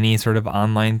do any sort of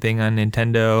online thing on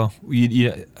Nintendo.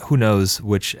 Who knows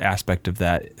which aspect of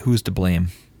that? Who's to blame?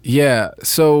 Yeah.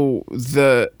 So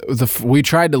we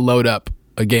tried to load up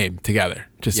a game together.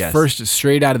 First,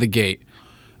 straight out of the gate.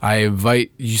 I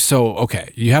invite you. So,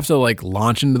 okay, you have to like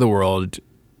launch into the world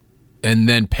and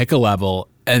then pick a level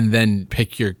and then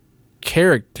pick your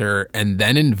character and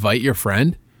then invite your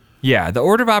friend? Yeah, the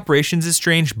order of operations is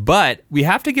strange, but we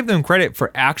have to give them credit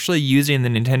for actually using the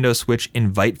Nintendo Switch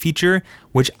invite feature,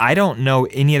 which I don't know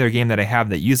any other game that I have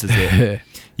that uses it.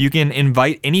 You can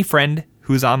invite any friend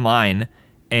who's online,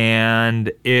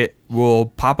 and it will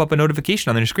pop up a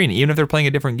notification on their screen, even if they're playing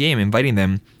a different game, inviting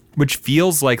them, which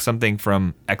feels like something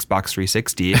from Xbox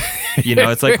 360.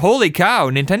 It's like, holy cow,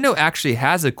 Nintendo actually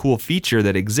has a cool feature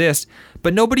that exists,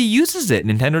 but nobody uses it.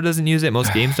 Nintendo doesn't use it.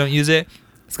 Most games don't use it.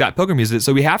 Scott Pilgrim uses it,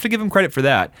 so we have to give him credit for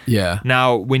that. Yeah.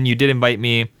 Now, when you did invite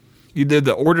me,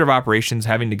 the order of operations,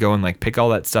 having to go and like pick all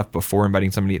that stuff before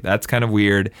inviting somebody, that's kind of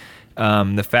weird.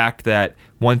 The fact that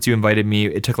once you invited me,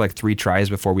 it took like 3 tries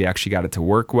before we actually got it to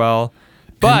work well.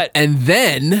 But and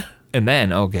then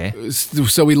okay.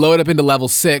 So we load up into level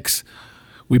 6.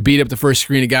 We beat up the first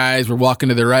screen of guys. We're walking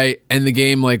to the right, and the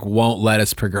game like won't let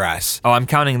us progress. Oh, I'm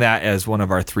counting that as one of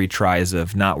our 3 tries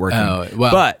of not working. Oh,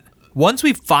 well. But once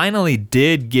we finally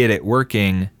did get it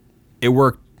working, it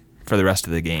worked for the rest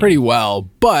of the game. Pretty well.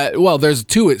 But, there's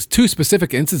two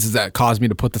specific instances that caused me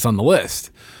to put this on the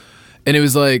list. And it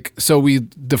was like,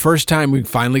 the first time we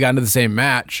finally got into the same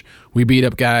match, we beat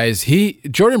up guys.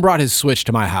 Jordan brought his Switch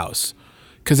to my house.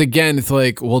 Because again, it's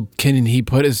like, well, can he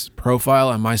put his profile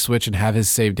on my Switch and have his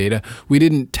saved data? We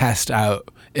didn't test out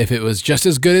if it was just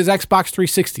as good as Xbox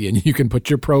 360 and you can put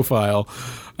your profile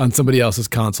on somebody else's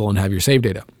console and have your save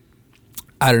data.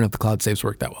 I don't know if the cloud saves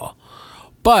work that well.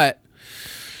 But,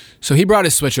 so he brought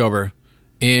his Switch over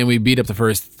and we beat up the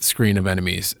first screen of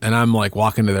enemies. And I'm like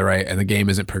walking to the right and the game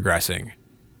isn't progressing.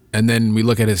 And then we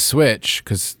look at his Switch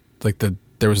because like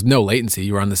there was no latency.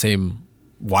 You were on the same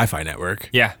Wi-Fi network.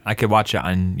 Yeah, I could watch it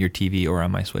on your TV or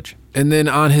on my Switch. And then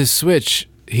on his Switch,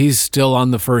 he's still on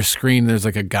the first screen. There's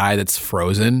like a guy that's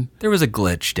frozen. There was a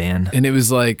glitch, Dan. And it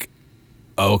was like,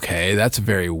 okay, that's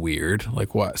very weird.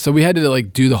 Like what? So we had to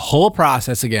like do the whole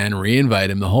process again,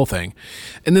 re-invite him, the whole thing.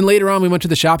 And then later on we went to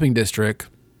the shopping district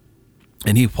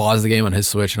and he paused the game on his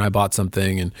Switch and I bought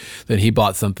something and then he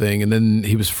bought something and then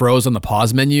he was froze on the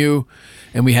pause menu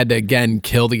and we had to again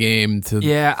kill the game to...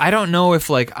 Yeah, I don't know if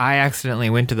like I accidentally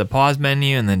went to the pause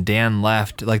menu and then Dan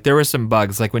left. Like there were some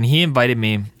bugs. Like when he invited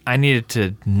me, I needed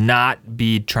to not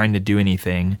be trying to do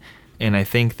anything. And I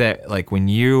think that like when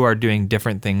you are doing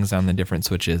different things on the different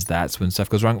Switches, that's when stuff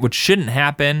goes wrong, which shouldn't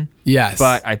happen. Yes.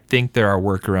 But I think there are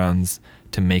workarounds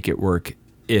to make it work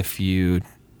if you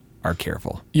are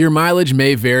careful. Your mileage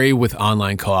may vary with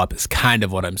online co-op is kind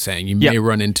of what I'm saying. You may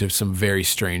run into some very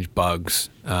strange bugs.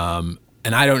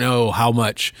 And I don't know how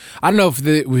much. I don't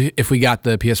know if we got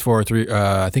the PS4 or 3.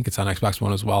 I think it's on Xbox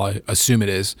One as well. I assume it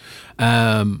is.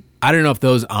 I don't know if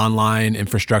those online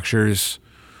infrastructures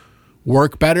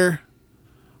work better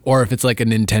or if it's like a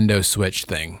Nintendo Switch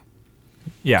thing.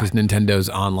 Yeah. Because Nintendo's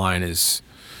online is...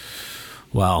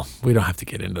 Well, we don't have to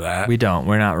get into that. We don't.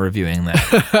 We're not reviewing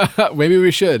that. Maybe we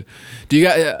should. Do you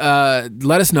guys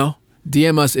let us know?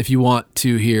 DM us if you want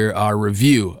to hear our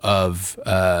review of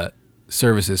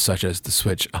services such as the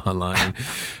Switch Online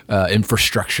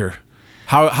infrastructure.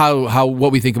 How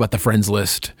what we think about the friends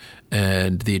list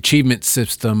and the achievement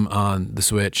system on the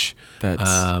Switch. That's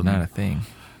not a thing.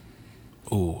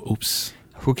 Oh, oops.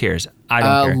 Who cares? I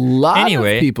don't care. A lot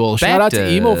of people. Shout out to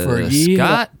Emo Fergie.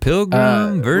 Scott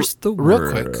Pilgrim versus the real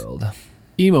world. Quick.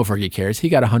 Emo Fergie cares. He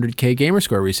got a 100K gamer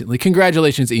score recently.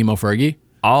 Congratulations, Emo Fergie.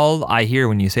 All I hear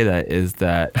when you say that is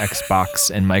that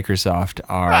Xbox and Microsoft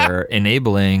are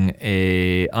enabling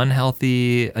a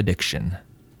unhealthy addiction.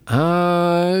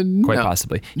 Quite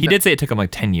possibly. He did say it took him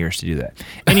like 10 years to do that.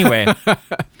 Anyway,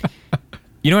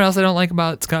 you know what else I don't like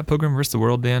about Scott Pilgrim versus the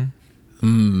World, Dan?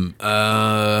 No,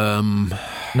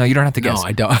 you don't have to guess. No,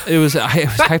 I don't. It was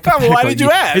hypothetical. Why did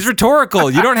you ask? It's rhetorical.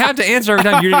 You don't have to answer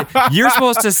every time. You're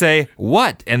supposed to say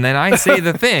what, and then I say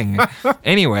the thing.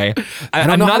 Anyway, I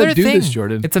don't know how to do this,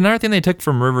 Jordan. It's another thing they took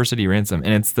from River City Ransom,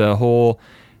 and it's the whole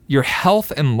your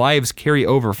health and lives carry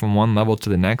over from one level to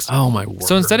the next. Oh my word.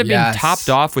 So instead of being topped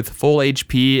off with full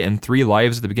HP and 3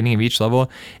 lives at the beginning of each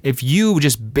level, if you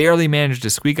just barely manage to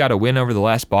squeak out a win over the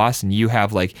last boss and you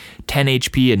have like 10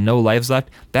 HP and no lives left,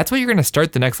 that's what you're going to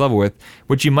start the next level with,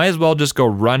 which you might as well just go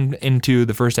run into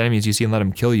the first enemies you see and let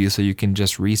them kill you so you can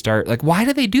just restart. Like, why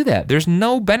do they do that? There's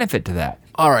no benefit to that.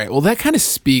 All right. Well, that kind of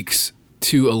speaks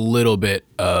to a little bit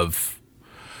of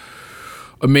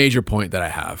a major point that I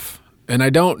have. And I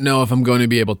don't know if I'm going to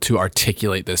be able to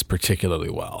articulate this particularly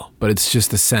well, but it's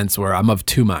just a sense where I'm of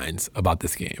two minds about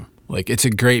this game. Like, it's a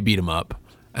great beat 'em up,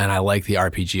 and I like the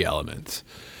RPG elements.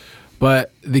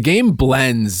 But the game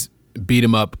blends beat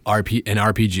 'em up and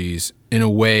RPGs in a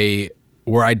way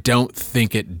where I don't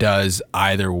think it does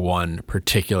either one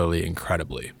particularly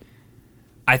incredibly.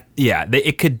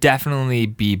 It could definitely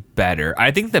be better.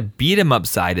 I think the beat 'em up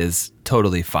side is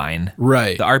totally fine.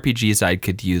 Right. The RPG side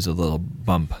could use a little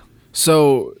bump.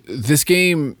 So this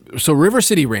game, River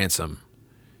City Ransom,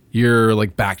 you're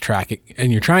like backtracking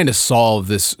and you're trying to solve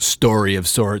this story of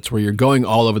sorts where you're going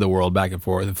all over the world back and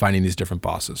forth and finding these different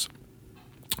bosses.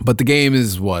 But the game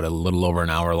is a little over an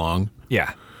hour long.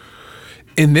 Yeah.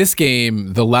 In this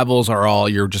game, the levels are all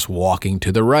you're just walking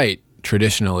to the right,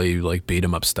 traditionally like beat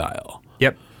 'em up style.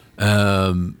 Yep.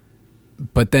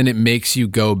 But then it makes you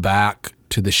go back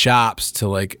to the shops to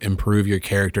like improve your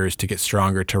characters, to get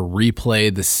stronger, to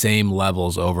replay the same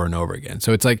levels over and over again.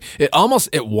 So it's like it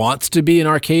wants to be an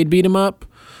arcade beat 'em up.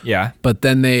 Yeah. But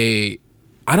then I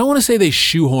don't want to say they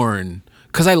shoehorn,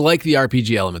 because I like the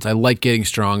RPG elements. I like getting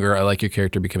stronger. I like your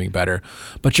character becoming better.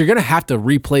 But you're going to have to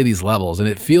replay these levels, and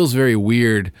it feels very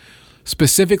weird,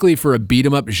 specifically for a beat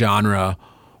 'em up genre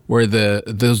where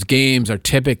those games are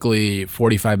typically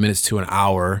 45 minutes to an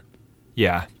hour.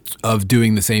 Yeah. Of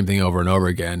doing the same thing over and over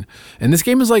again. And this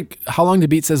game is like, how long to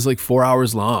beat says like 4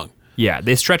 hours long. Yeah,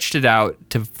 they stretched it out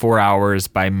to 4 hours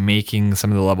by making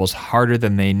some of the levels harder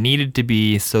than they needed to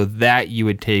be so that you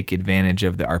would take advantage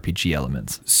of the RPG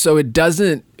elements. So it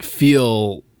doesn't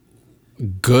feel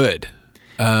good.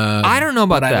 I don't know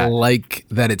about but that. I like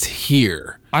that it's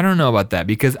here. I don't know about that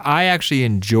because I actually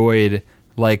enjoyed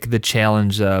like the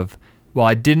challenge of, well,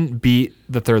 I didn't beat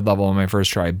the third level on my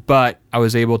first try, but I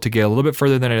was able to get a little bit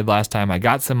further than I did last time. I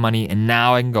got some money, and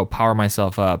now I can go power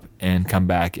myself up and come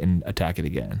back and attack it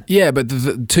again. Yeah, but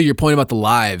to your point about the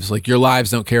lives, like your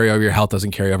lives don't carry over, your health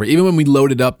doesn't carry over. Even when we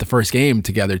loaded up the first game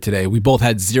together today, we both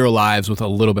had 0 lives with a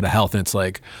little bit of health, and it's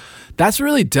like, that's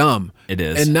really dumb. It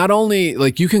is. And not only,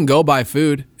 like, you can go buy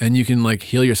food, and you can, like,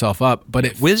 heal yourself up,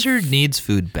 but Wizard needs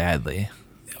food badly.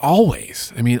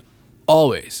 Always. I mean,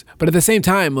 always. But at the same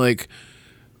time, like,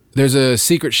 there's a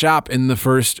secret shop in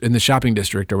the shopping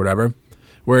district or whatever,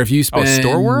 where if you spend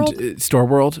Store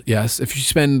World, yes. If you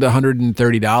spend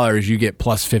 $130, you get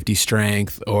plus 50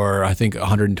 strength, or I think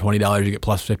 $120 you get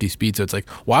plus 50 speed. So it's like,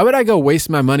 why would I go waste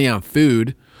my money on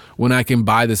food when I can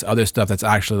buy this other stuff that's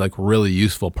actually like really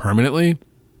useful permanently?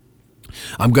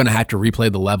 I'm gonna have to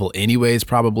replay the level anyways,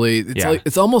 probably.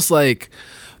 It's almost like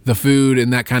the food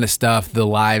and that kind of stuff, the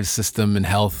live system and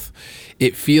health.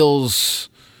 It feels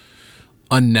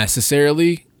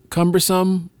unnecessarily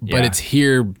cumbersome, but it's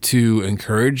here to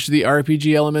encourage the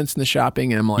RPG elements in the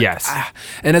shopping. And I'm like, yes.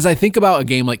 And as I think about a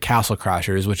game like Castle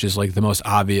Crashers, which is like the most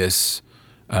obvious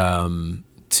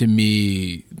to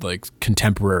me, like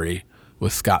contemporary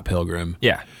with Scott Pilgrim.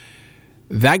 Yeah.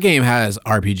 That game has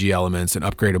RPG elements and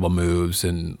upgradable moves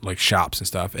and like shops and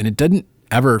stuff. And it didn't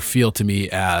ever feel to me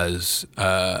as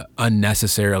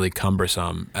unnecessarily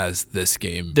cumbersome as this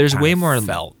game. There's way more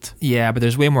felt. Yeah, but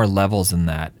there's way more levels than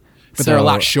that. But they're a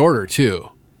lot shorter too.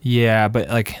 Yeah, but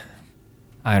like,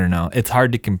 I don't know. It's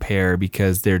hard to compare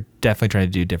because they're definitely trying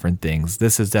to do different things.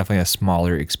 This is definitely a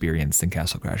smaller experience than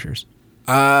Castle Crashers.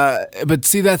 But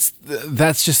see, that's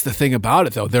just the thing about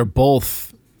it though. They're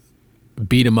both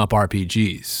beat 'em up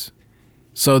RPGs,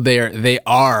 so they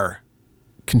are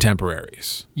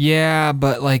contemporaries. Yeah,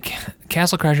 but like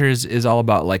Castle Crashers is all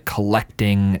about like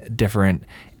collecting different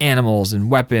animals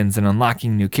and weapons and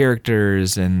unlocking new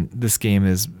characters, and this game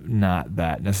is not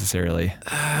that necessarily.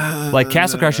 Like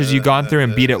Castle Crashers, you've gone through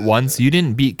and beat it once. You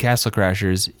didn't beat Castle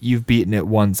Crashers. You've beaten it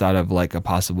once out of like a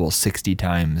possible 60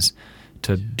 times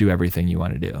to do everything you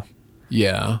want to do.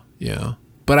 Yeah.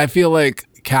 But I feel like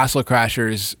Castle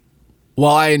Crashers,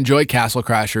 while I enjoy Castle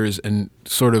Crashers and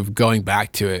sort of going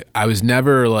back to it, I was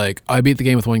never like, I beat the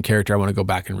game with one character, I want to go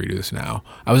back and redo this now.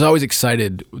 I was always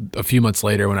excited a few months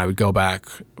later when I would go back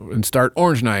and start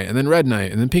Orange Knight, and then Red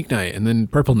Knight, and then Pink Knight, and then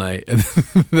Purple Knight, and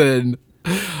then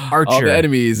Archer. all the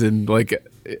enemies, and like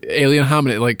Alien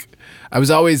Hominid. Like, I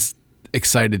was always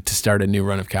excited to start a new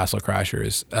run of Castle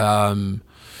Crashers.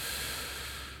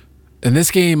 In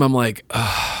this game, I'm like,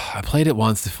 I played it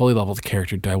once, the fully leveled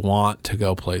character. Do I want to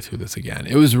go play through this again?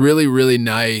 It was really, really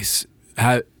nice,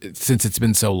 since it's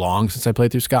been so long since I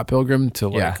played through Scott Pilgrim,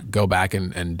 to go back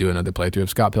and do another playthrough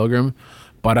of Scott Pilgrim.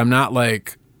 But I'm not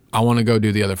like, I want to go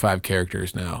do the other 5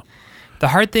 characters now. The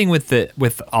hard thing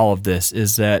with all of this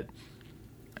is that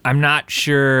I'm not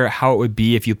sure how it would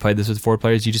be if you played this with 4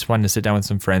 players. You just wanted to sit down with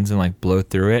some friends and like blow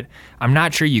through it. I'm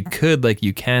not sure you could like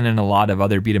you can in a lot of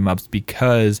other beat 'em ups,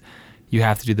 because you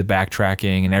have to do the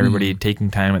backtracking and everybody taking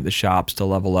time at the shops to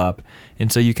level up. And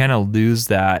so you kind of lose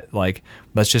that, like,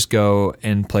 let's just go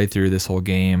and play through this whole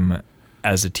game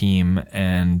as a team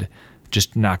and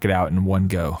just knock it out in one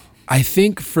go. I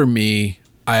think for me,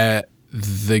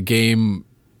 the game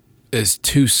is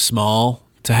too small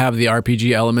to have the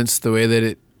RPG elements the way that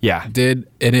it Yeah. did,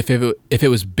 and if it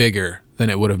was bigger, then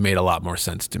it would have made a lot more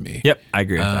sense to me. Yep, I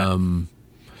agree with that.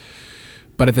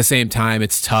 But at the same time,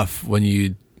 it's tough when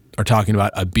you are talking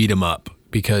about a beat 'em up,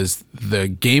 because the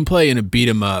gameplay in a beat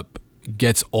 'em up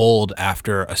gets old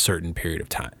after a certain period of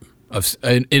time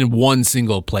in one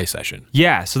single play session.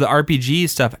 Yeah, so the RPG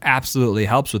stuff absolutely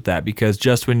helps with that, because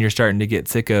just when you're starting to get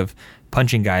sick of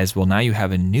punching guys, well, now you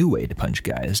have a new way to punch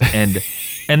guys, and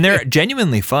they're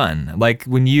genuinely fun. Like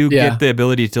when you get the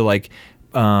ability to like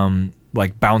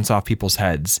bounce off people's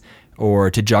heads or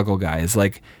to juggle guys,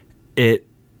 like it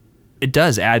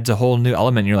does adds a whole new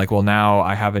element. And you're like, well, now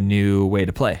I have a new way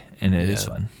to play, and it is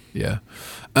fun. Yeah,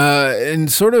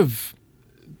 and sort of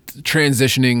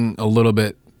transitioning a little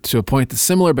bit to a point that's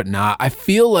similar but not. I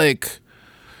feel like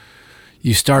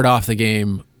you start off the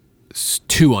game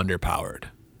too underpowered.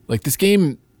 Like this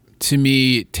game, to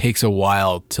me, takes a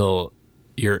while till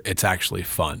it's actually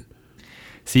fun.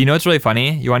 So you know what's really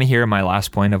funny? You want to hear my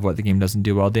last point of what the game doesn't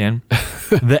do well, Dan?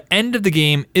 The end of the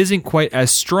game isn't quite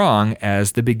as strong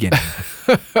as the beginning.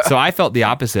 So I felt the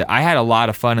opposite. I had a lot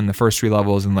of fun in the first 3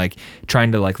 levels and like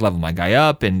trying to like level my guy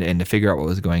up and to figure out what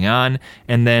was going on.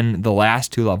 And then the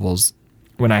last 2 levels,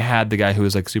 when I had the guy who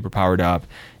was like super powered up,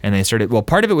 and they started, well,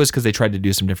 part of it was because they tried to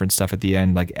do some different stuff at the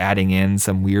end, like adding in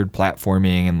some weird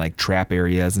platforming and like trap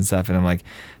areas and stuff. And I'm like,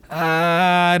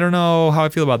 I don't know how I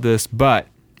feel about this, but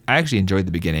I actually enjoyed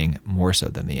the beginning more so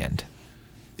than the end.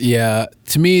 Yeah,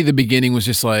 to me, the beginning was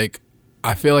just like,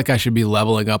 I feel like I should be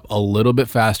leveling up a little bit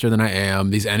faster than I am.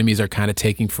 These enemies are kind of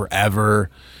taking forever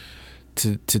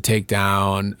to take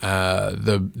down.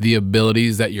 The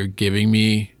abilities that you're giving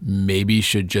me maybe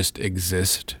should just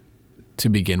exist to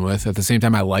begin with. At the same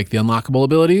time, I like the unlockable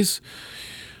abilities,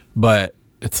 but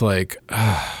it's like,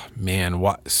 man,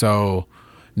 what? So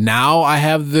now I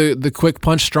have the quick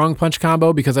punch, strong punch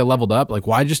combo because I leveled up. Like,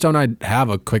 why just don't I have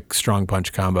a quick, strong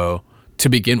punch combo to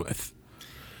begin with?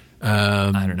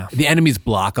 I don't know. The enemies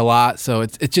block a lot, so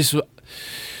it's just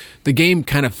the game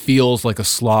kind of feels like a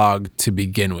slog to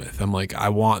begin with. I'm like, I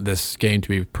want this game to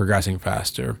be progressing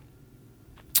faster.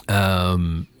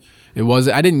 I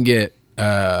didn't get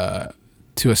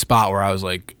to a spot where I was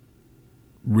like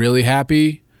really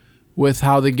happy with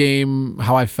how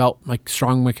I felt like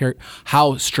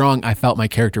how strong I felt my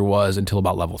character was until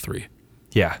about level 3.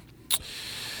 Yeah.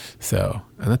 So,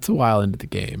 and that's a while into the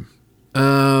game.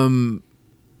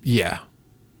 Yeah.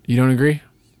 You don't agree?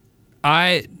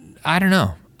 I don't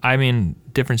know. I mean,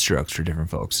 different strokes for different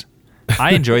folks.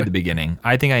 I enjoyed the beginning.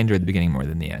 I think I enjoyed the beginning more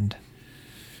than the end.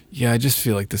 Yeah, I just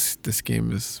feel like this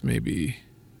game is maybe,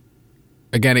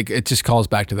 again, it just calls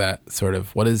back to that sort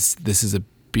of, this is a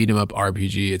beat 'em up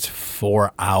RPG. It's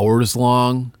 4 hours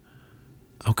long.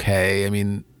 Okay, I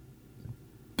mean,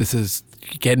 this is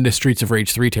getting to Streets of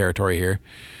Rage 3 territory here.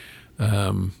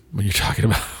 When you're talking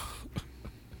about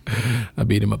a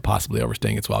beat 'em up possibly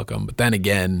overstaying its welcome. But then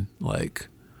again, like,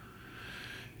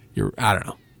 I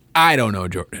don't know,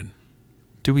 Jordan.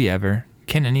 Do we ever?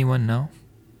 Can anyone know?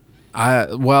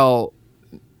 Well,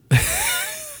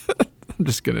 I'm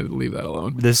just going to leave that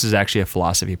alone. This is actually a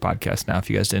philosophy podcast now, if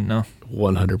you guys didn't know.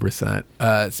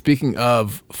 100%. Speaking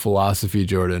of philosophy,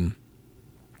 Jordan,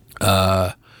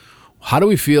 how do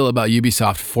we feel about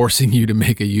Ubisoft forcing you to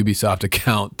make a Ubisoft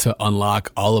account to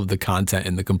unlock all of the content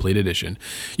in the Complete Edition?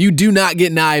 You do not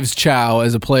get Knives Chow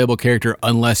as a playable character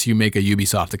unless you make a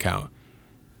Ubisoft account.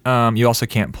 You also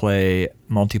can't play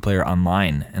multiplayer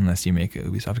online unless you make a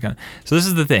Ubisoft account. So this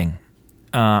is the thing.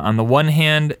 On the one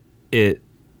hand, it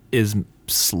is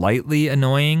slightly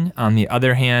annoying. On the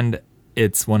other hand,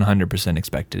 it's 100%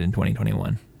 expected in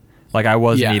 2021. Like, I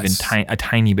wasn't even a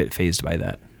tiny bit fazed by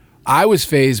that. I was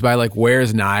fazed by like,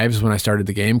 where's Knives when I started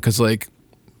the game, because like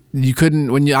I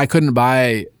couldn't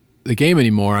buy the game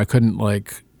anymore. I couldn't,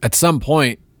 like, at some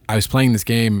point I was playing this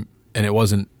game and it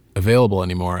wasn't available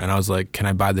anymore, and I was like, can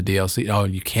I buy the DLC? Oh,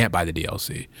 you can't buy the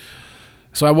DLC.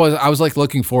 So I was like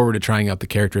looking forward to trying out the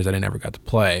characters that I never got to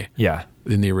play. Yeah.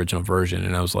 In the original version,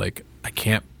 and I was like, I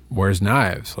can't. Where's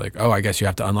Knives? Like, oh, I guess you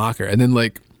have to unlock her. And then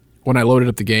like, when I loaded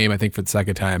up the game, I think for the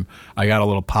second time, I got a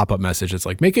little pop-up message that's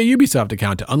like, make a Ubisoft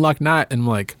account to unlock Knives. And I'm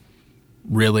like,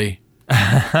 really?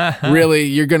 Really?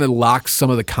 You're going to lock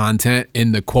some of the content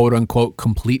in the quote-unquote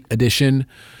Complete Edition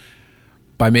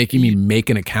by making me make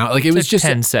an account? Like, it was just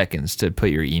 10 seconds to put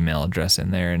your email address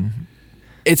in there. And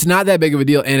it's not that big of a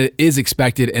deal, and it is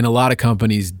expected, and a lot of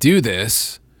companies do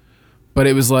this. But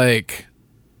it was like,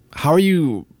 how are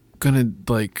you going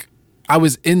to, like... I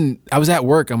was at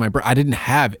work on my I didn't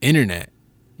have internet.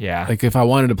 Yeah. Like, if I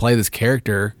wanted to play this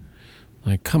character,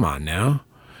 like, come on now.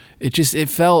 It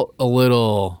felt a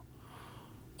little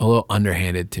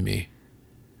underhanded to me.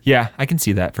 Yeah, I can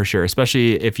see that for sure.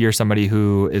 Especially if you're somebody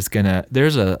who is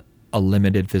there's a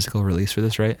limited physical release for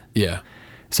this, right? Yeah.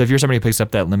 So if you're somebody who picks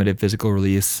up that limited physical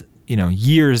release,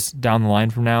 years down the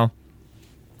line from now,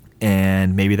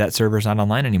 and maybe that server's not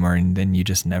online anymore, and then you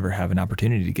just never have an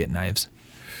opportunity to get knives.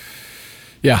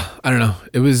 Yeah, I don't know.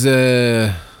 It was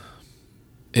a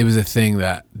thing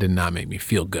that did not make me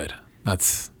feel good.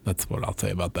 That's what I'll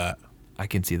say about that. I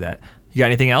can see that. You got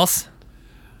anything else?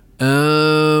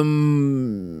 No.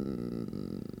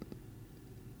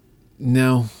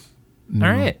 All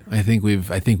right. I think we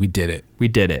did it. We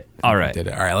did it. All right. We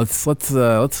did it. All right. Let's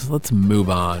move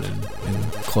on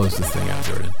and close this thing out,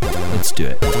 Jordan. Let's do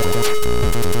it.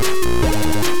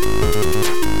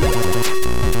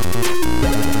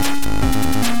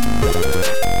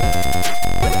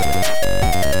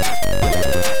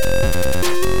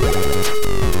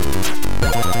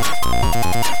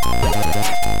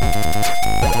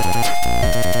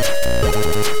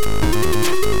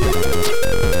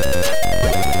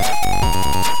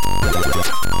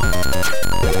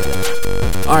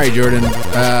 All right, Jordan.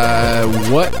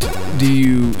 What do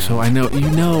you? So I know you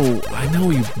know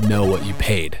what you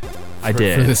paid. I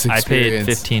did. For this I paid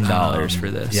experience. $15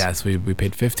 for this. Yes, we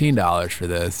paid $15 for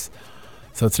this.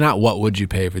 So it's not what would you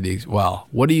pay for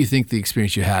what do you think the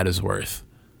experience you had is worth?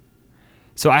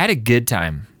 So I had a good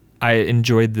time. I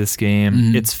enjoyed this game.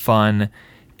 Mm-hmm. It's fun.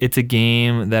 It's a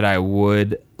game that I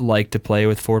would like to play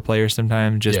with 4 players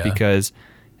sometime, just because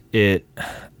it's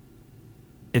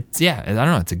I don't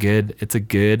know. It's a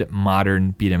good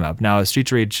modern beat 'em up. Now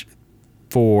Streets of Rage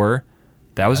 4,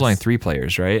 that was only 3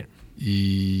 players, right?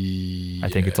 Yeah. I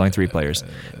think it's only 3 players.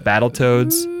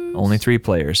 Battletoads, only 3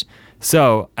 players.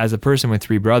 So as a person with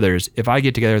 3 brothers, if I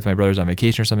get together with my brothers on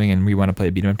vacation or something and we want to play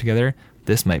a beat 'em up together,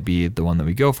 this might be the one that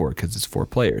we go for because it's 4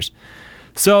 players.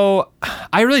 So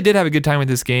I really did have a good time with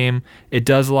this game. It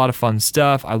does a lot of fun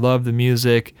stuff. I love the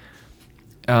music.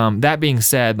 That being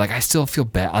said, like I still feel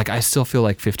bad. Like I still feel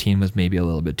like 15 was maybe a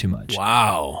little bit too much.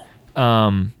 Wow.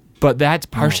 But that's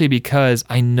partially because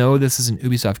I know this is an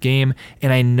Ubisoft game,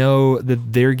 and I know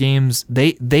that their games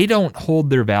they don't hold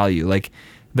their value. Like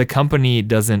the company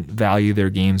doesn't value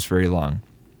their games very long.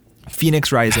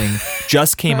 Phoenix Rising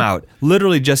just came out,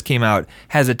 literally just came out,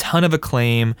 has a ton of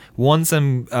acclaim, won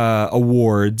some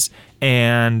awards,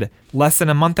 and less than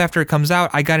a month after it comes out,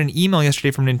 I got an email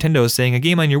yesterday from Nintendo saying a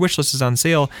game on your wish list is on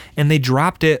sale, and they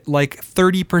dropped it like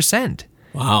 30%.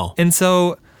 Wow. And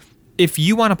so if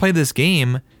you want to play this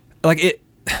game, like it,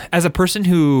 as a person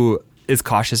who is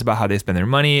cautious about how they spend their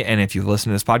money, and if you've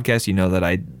listened to this podcast, you know that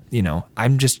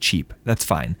I'm just cheap. That's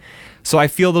fine. So I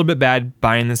feel a little bit bad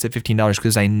buying this at $15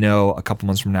 because I know a couple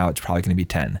months from now it's probably going to be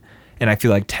 10. And I feel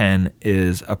like 10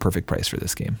 is a perfect price for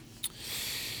this game.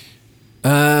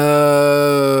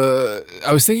 I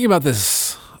was thinking about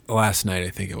this last night, I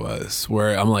think it was,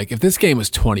 where I'm like, if this game was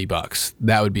 $20,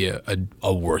 that would be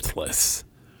a worthless.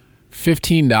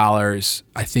 $15,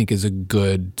 I think, is a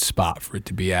good spot for it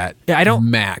to be at. Yeah,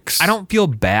 max. I don't feel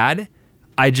bad.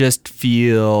 I just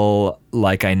feel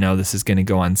like I know this is going to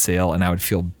go on sale, and I would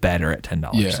feel better at $10.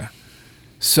 Yeah.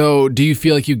 So, do you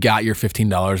feel like you got your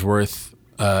 $15 worth?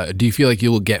 Do you feel like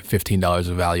you will get $15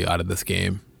 of value out of this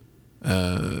game?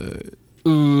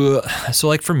 So,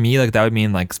 like for me, like that would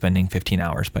mean like spending 15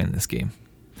 hours playing this game,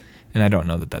 and I don't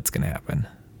know that that's going to happen.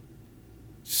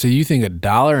 So you think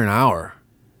 $1 an hour?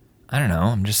 I don't know.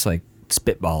 I'm just like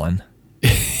spitballing.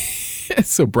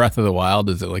 So Breath of the Wild,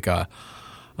 is it like a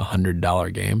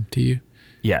 $100 game to you?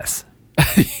 Yes,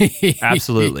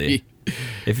 absolutely.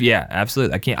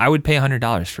 Absolutely. I would pay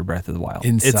 $100 for Breath of the Wild.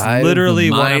 Inside it's literally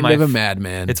the mind one of a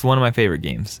madman. It's one of my favorite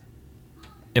games.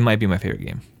 It might be my favorite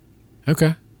game.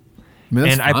 Okay. I mean,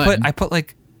 that's fine. I put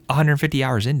like 150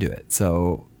 hours into it.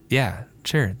 So yeah,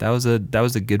 sure. That was a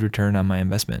good return on my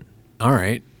investment. All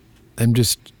right. I'm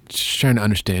just trying to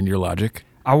understand your logic.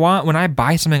 When I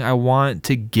buy something, I want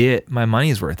to get my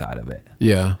money's worth out of it.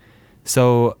 Yeah.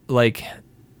 So like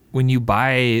when you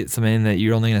buy something that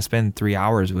you're only going to spend 3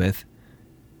 hours with,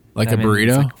 like a burrito,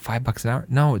 it's like $5 an hour.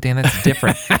 No, Dan, that's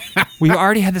different. We've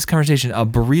already had this conversation. A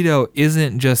burrito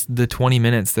isn't just the 20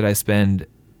 minutes that I spend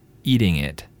eating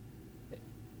it.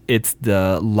 It's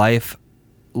the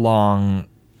lifelong.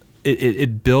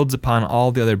 It builds upon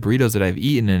all the other burritos that I've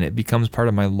eaten, and it becomes part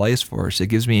of my life force. It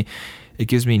gives me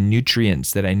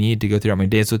nutrients that I need to go throughout my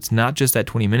day. So it's not just that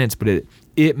 20 minutes, but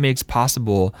it makes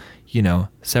possible,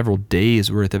 several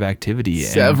days worth of activity.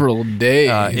 Several days.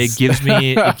 It gives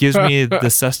me the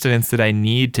sustenance that I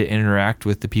need to interact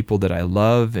with the people that I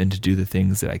love and to do the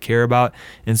things that I care about.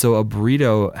 And so a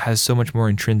burrito has so much more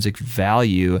intrinsic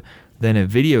value than a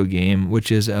video game,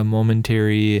 which is a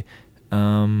momentary,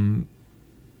 I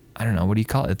I don't know, what do you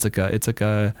call it? It's like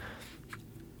a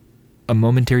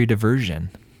momentary diversion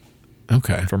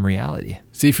Okay. from reality.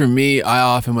 See, for me, I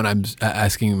often, when I'm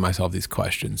asking myself these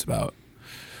questions about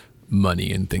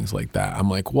money and things like that, I'm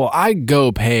like, well, I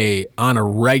go pay on a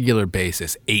regular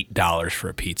basis $8 for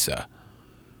a pizza.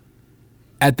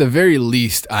 At the very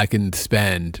least, I can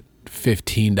spend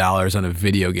 $15 on a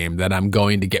video game that I'm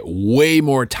going to get way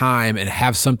more time and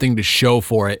have something to show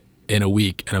for it in a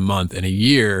week, in a month, in a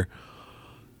year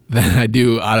than I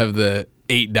do out of the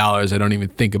 $8 I don't even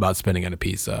think about spending on a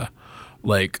pizza.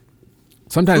 Like,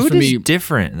 sometimes Food for me, is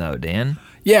different though, Dan.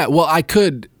 yeah, well,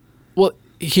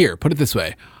 here, put it this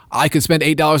way. I could spend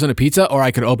 $8 on a pizza, or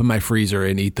I could open my freezer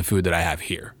and eat the food that I have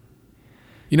here.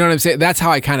 You know what I'm saying? That's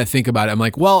how I kind of think about it. I'm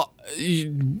like, well,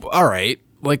 all right.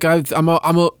 Like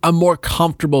I'm more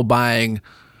comfortable buying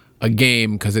a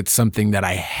game because it's something that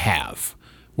I have.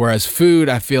 Whereas food,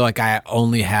 I feel like I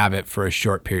only have it for a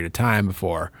short period of time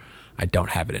before I don't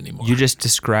have it anymore. You just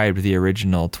described the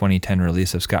original 2010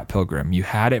 release of Scott Pilgrim. You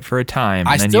had it for a time,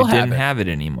 I and then still you have didn't it. have it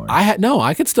anymore.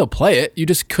 I could still play it. You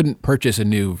just couldn't purchase a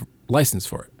new license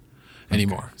for it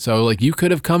anymore. So like you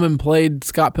could have come and played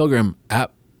Scott Pilgrim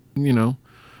at,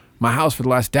 my house for the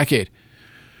last decade.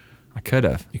 I could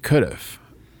have. You could have.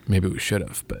 Maybe we should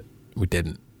have, but we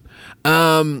didn't.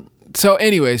 So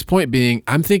anyways, point being,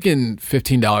 I'm thinking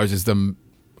 $15 is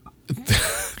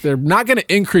they're not going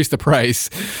to increase the price.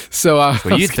 So What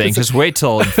do you think? Just wait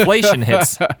till inflation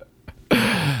hits.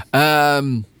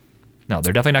 No,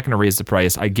 they're definitely not going to raise the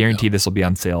price. I guarantee this will be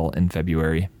on sale in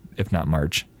February, if not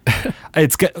March.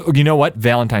 You know what?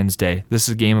 Valentine's Day. This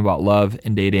is a game about love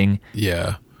and dating.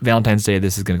 Yeah. Valentine's Day,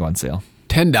 this is going to go on sale.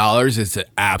 $10 is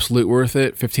absolute worth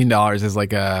it. $15 is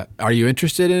like are you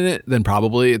interested in it? Then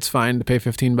probably it's fine to pay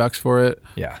 $15 for it.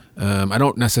 Yeah. I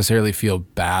don't necessarily feel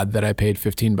bad that I paid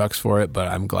 $15 for it, but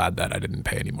I'm glad that I didn't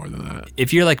pay any more than that.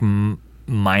 If you're like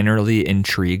minorly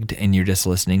intrigued and you're just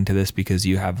listening to this because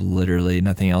you have literally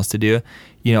nothing else to do,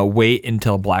 wait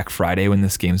until Black Friday when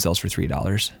this game sells for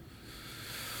 $3.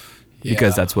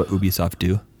 Because that's what Ubisoft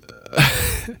do.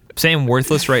 Saying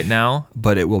worthless right now,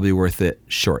 but it will be worth it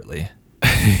shortly.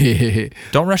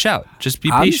 Don't rush out. Just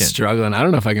be patient. I'm struggling. I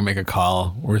don't know if I can make a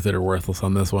call, worth it or worthless,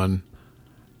 on this one.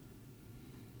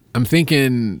 I'm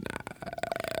thinking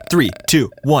 3,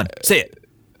 2, 1, say it.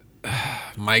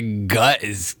 my gut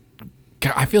is.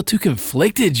 God, I feel too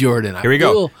conflicted, Jordan. Here we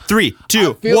go. 3,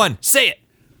 2, 1, say it.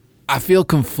 I feel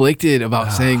conflicted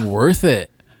about saying worth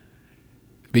it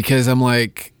because I'm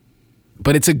like,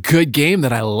 but it's a good game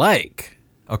that I like.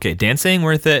 Okay, Dan's saying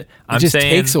worth it. It just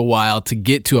takes a while to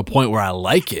get to a point where I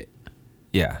like it.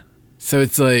 Yeah. So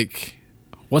it's like,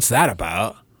 what's that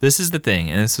about? This is the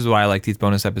thing, and this is why I like these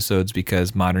bonus episodes,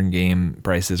 because modern game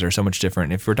prices are so much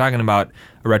different. If we're talking about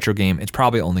a retro game, it's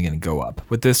probably only going to go up.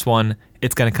 With this one,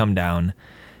 it's going to come down.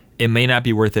 It may not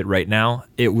be worth it right now.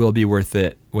 It will be worth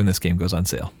it when this game goes on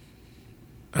sale.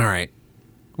 All right.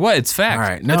 What? It's fact. All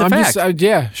right. No, it's a I'm fact. just,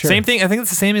 yeah, sure. Same thing. I think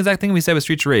it's the same exact thing we said with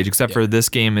Streets of Rage, except for this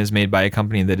game is made by a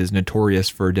company that is notorious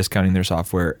for discounting their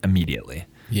software immediately.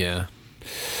 Yeah.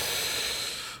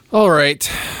 All right.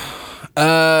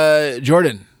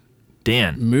 Jordan.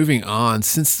 Dan. Moving on,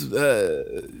 since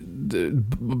the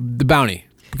bounty.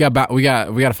 We got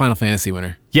a Final Fantasy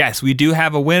winner. Yes, we do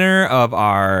have a winner of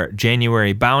our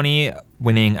January bounty,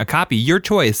 winning a copy, your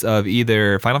choice, of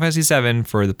either Final Fantasy VII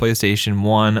for the PlayStation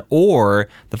 1 or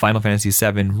the Final Fantasy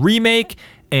VII Remake.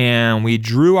 And we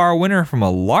drew our winner from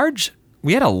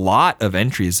we had a lot of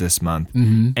entries this month.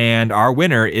 Mm-hmm. And our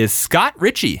winner is Scott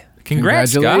Ritchie.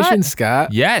 Congrats, Congratulations,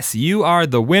 Scott. Yes, you are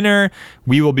the winner.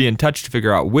 We will be in touch to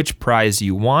figure out which prize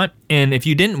you want. And if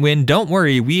you didn't win, don't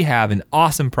worry. We have an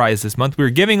awesome prize this month.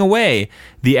 We're giving away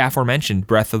the aforementioned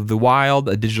Breath of the Wild,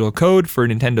 a digital code for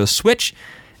Nintendo Switch.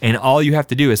 And all you have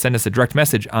to do is send us a direct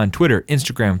message on Twitter,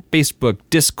 Instagram, Facebook,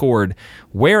 Discord,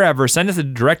 wherever. Send us a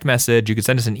direct message. You can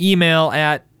send us an email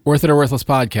at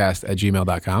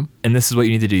worthitoworthlesspodcast@gmail.com. And this is what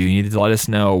you need to do. You need to let us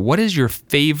know, what is your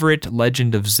favorite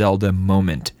Legend of Zelda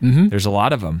moment? Mm-hmm. There's a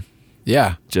lot of them.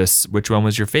 Yeah. Just which one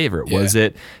was your favorite? Yeah. Was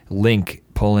it Link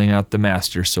pulling out the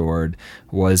Master Sword?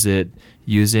 Was it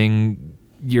using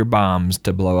your bombs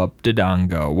to blow up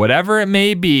Dodongo? Whatever it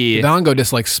may be. Dodongo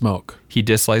dislikes smoke. He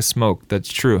dislikes smoke.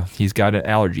 That's true. He's got an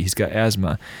allergy. He's got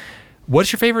asthma.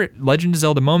 What's your favorite Legend of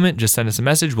Zelda moment? Just send us a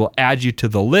message. We'll add you to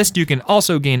the list. You can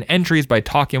also gain entries by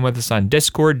talking with us on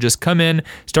Discord. Just come in,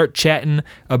 start chatting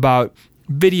about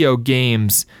video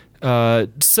games,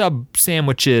 sub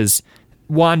sandwiches,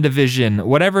 WandaVision,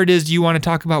 whatever it is you want to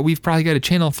talk about. We've probably got a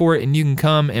channel for it, and you can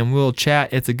come and we'll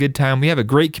chat. It's a good time. We have a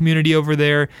great community over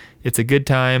there. It's a good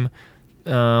time.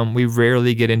 We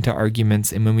rarely get into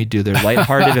arguments, and when we do, they're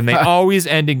lighthearted, and they always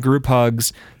end in group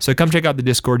hugs. So come check out the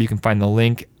Discord. You can find the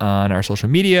link on our social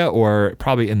media or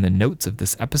probably in the notes of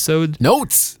this episode.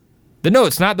 Notes. The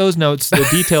notes, not those notes, the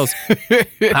details.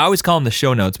 I always call them the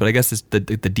show notes, but I guess it's the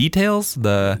details,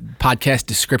 the podcast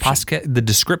description. The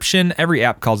description. Every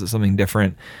app calls it something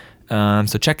different.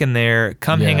 So check in there.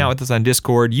 Come hang out with us on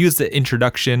Discord. Use the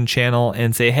introduction channel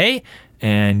and say hey,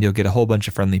 and you'll get a whole bunch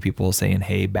of friendly people saying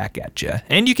hey back at you.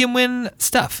 And you can win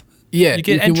stuff. Yeah, you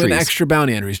can win extra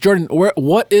bounty entries. Jordan,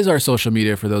 what is our social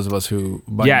media for those of us who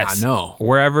might not know?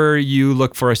 Wherever you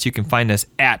look for us, you can find us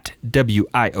at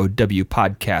WIOW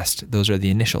Podcast. Those are the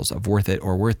initials of Worth It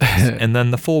or Worthless, and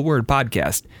then the full word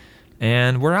podcast.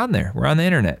 And we're on there. We're on the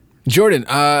internet. Jordan,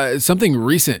 something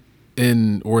recent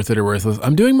in Worth It or Worthless.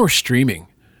 I'm doing more streaming.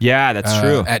 Yeah, that's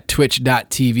true. At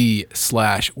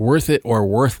twitch.tv/Worth It or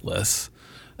Worthless.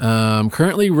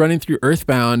 Currently running through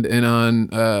Earthbound and on,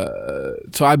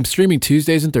 so I'm streaming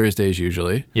Tuesdays and Thursdays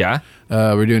usually. Yeah.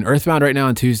 We're doing Earthbound right now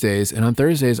on Tuesdays, and on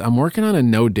Thursdays I'm working on a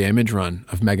no damage run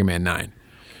of Mega Man 9,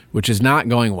 which is not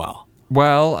going well.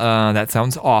 Well, that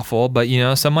sounds awful, but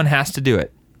someone has to do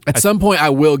it. At some point I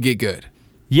will get good.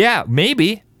 Yeah,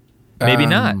 maybe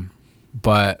not.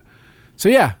 But so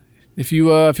yeah, if you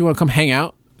want to come hang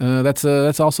out,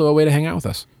 that's also a way to hang out with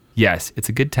us. Yes, it's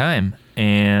a good time.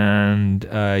 And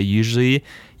usually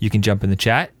you can jump in the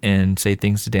chat and say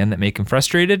things to Dan that make him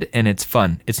frustrated, and it's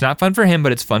fun. It's not fun for him,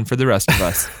 but it's fun for the rest of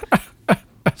us.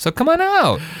 So come on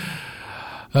out.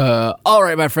 All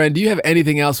right, my friend. Do you have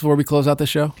anything else before we close out the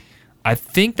show? I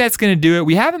think that's going to do it.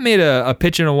 We haven't made a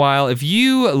pitch in a while. If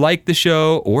you like the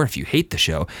show or if you hate the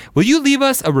show, will you leave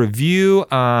us a review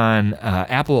on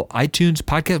Apple iTunes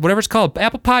podcast, whatever it's called,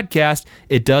 Apple Podcast?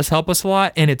 It does help us a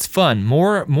lot, and it's fun.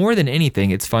 More than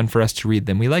anything, it's fun for us to read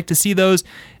them. We like to see those.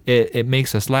 It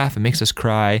makes us laugh. It makes us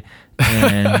cry.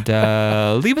 And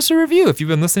leave us a review. If you've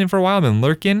been listening for a while, been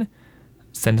lurking,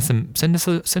 send us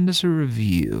a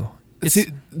review.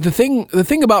 See, the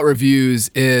thing about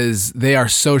reviews is they are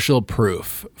social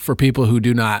proof for people who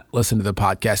do not listen to the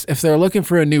podcast. If they're looking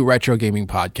for a new retro gaming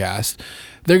podcast,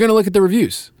 they're going to look at the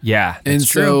reviews. Yeah, and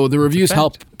so the reviews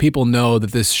help people know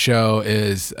that this show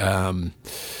is.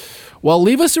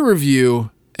 Leave us a review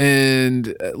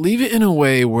and leave it in a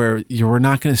way where we're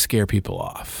not going to scare people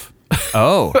off.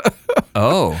 Oh,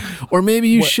 or maybe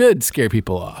you should scare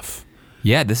people off.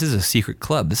 Yeah, this is a secret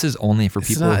club. This is only for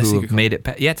people who have made it.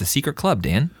 Yeah, it's a secret club,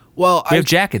 Dan. Well, we have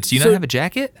jackets. Do you not have a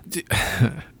jacket?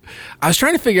 I was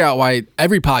trying to figure out why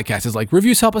every podcast is like,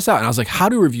 reviews help us out. And I was like, how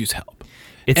do reviews help?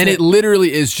 It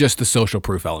literally is just the social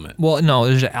proof element. Well, no,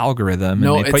 there's an algorithm.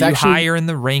 No, and they put you higher in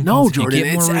the rankings. No, Jordan,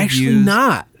 it's actually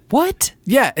not. What?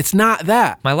 Yeah, it's not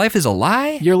that. My life is a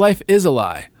lie? Your life is a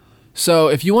lie. So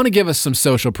if you want to give us some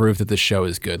social proof that this show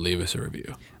is good, leave us a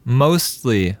review.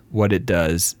 Mostly what it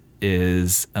does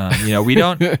is, we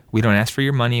don't ask for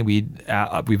your money. We've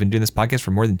been doing this podcast for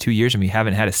more than 2 years, and we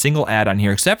haven't had a single ad on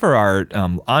here except for our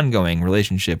ongoing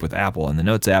relationship with Apple and the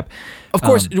Notes app. Of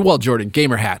course, Jordan,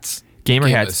 Gamer Hats.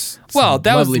 Well,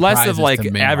 that was less of like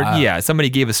average. Yeah,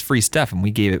 somebody gave us free stuff, and we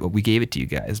gave it to you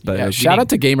guys. But shout out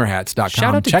to GamerHats.com.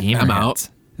 Shout out to Check them out.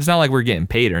 It's not like we're getting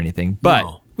paid or anything,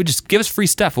 but we just give us free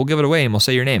stuff. We'll give it away, and we'll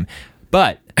say your name.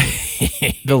 But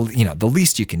the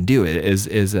least you can do is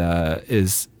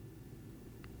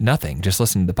nothing. Just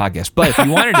listen to the podcast. But if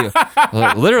you wanted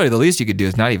to, literally the least you could do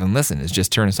is not even listen. Is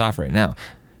just turn us off right now.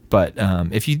 But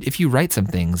if you write some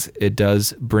things, it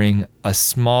does bring a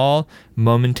small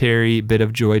momentary bit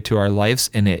of joy to our lives,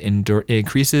 and it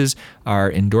increases our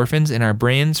endorphins in our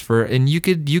brains. And you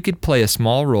could play a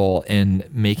small role in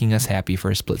making us happy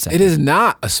for a split second. It is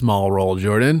not a small role,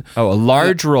 Jordan. Oh, a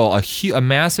large role, a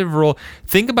massive role.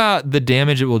 Think about the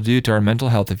damage it will do to our mental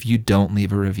health if you don't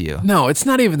leave a review. No, it's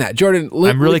not even that, Jordan.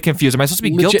 I'm really confused. Am I supposed to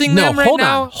be guilting them right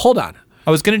now? Hold on. I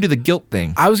was going to do the guilt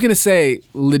thing. I was going to say,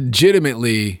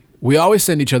 legitimately, we always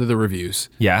send each other the reviews.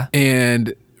 Yeah.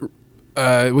 And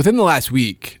within the last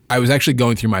week, I was actually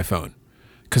going through my phone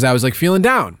because I was like feeling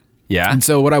down. Yeah. And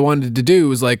so what I wanted to do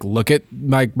was like look at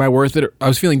my Worth It. I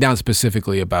was feeling down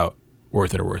specifically about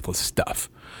Worth It or Worthless stuff.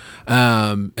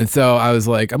 And so I was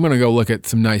like, I'm going to go look at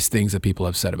some nice things that people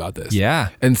have said about this. Yeah.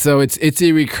 And so it's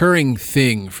a recurring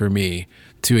thing for me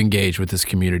to engage with this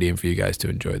community and for you guys to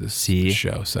enjoy this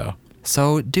show.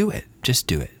 So do it. Just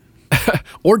do it.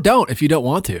 Or don't if you don't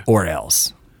want to. Or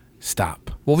else. Stop.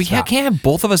 Well, we can't have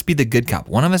both of us be the good cop.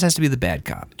 One of us has to be the bad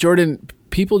cop. Jordan,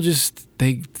 people just,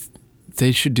 they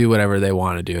should do whatever they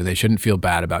want to do. They shouldn't feel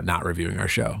bad about not reviewing our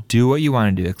show. Do what you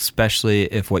want to do, especially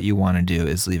if what you want to do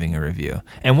is leaving a review.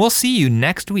 And we'll see you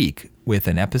next week with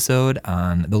an episode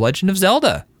on The Legend of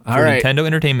Zelda. All for right. Nintendo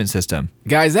Entertainment System.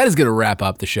 Guys, that is going to wrap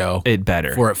up the show. It better.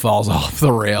 Before it falls off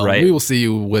the rail. Right. We will see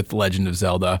you with Legend of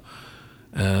Zelda.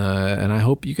 And I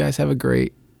hope you guys have a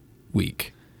great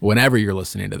week. Whenever you're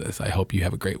listening to this, I hope you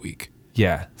have a great week.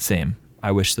 Yeah, same.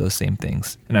 I wish those same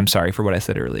things. And I'm sorry for what I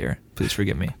said earlier. Please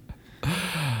forgive me. All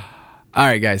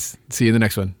right, guys. See you in the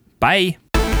next one. Bye.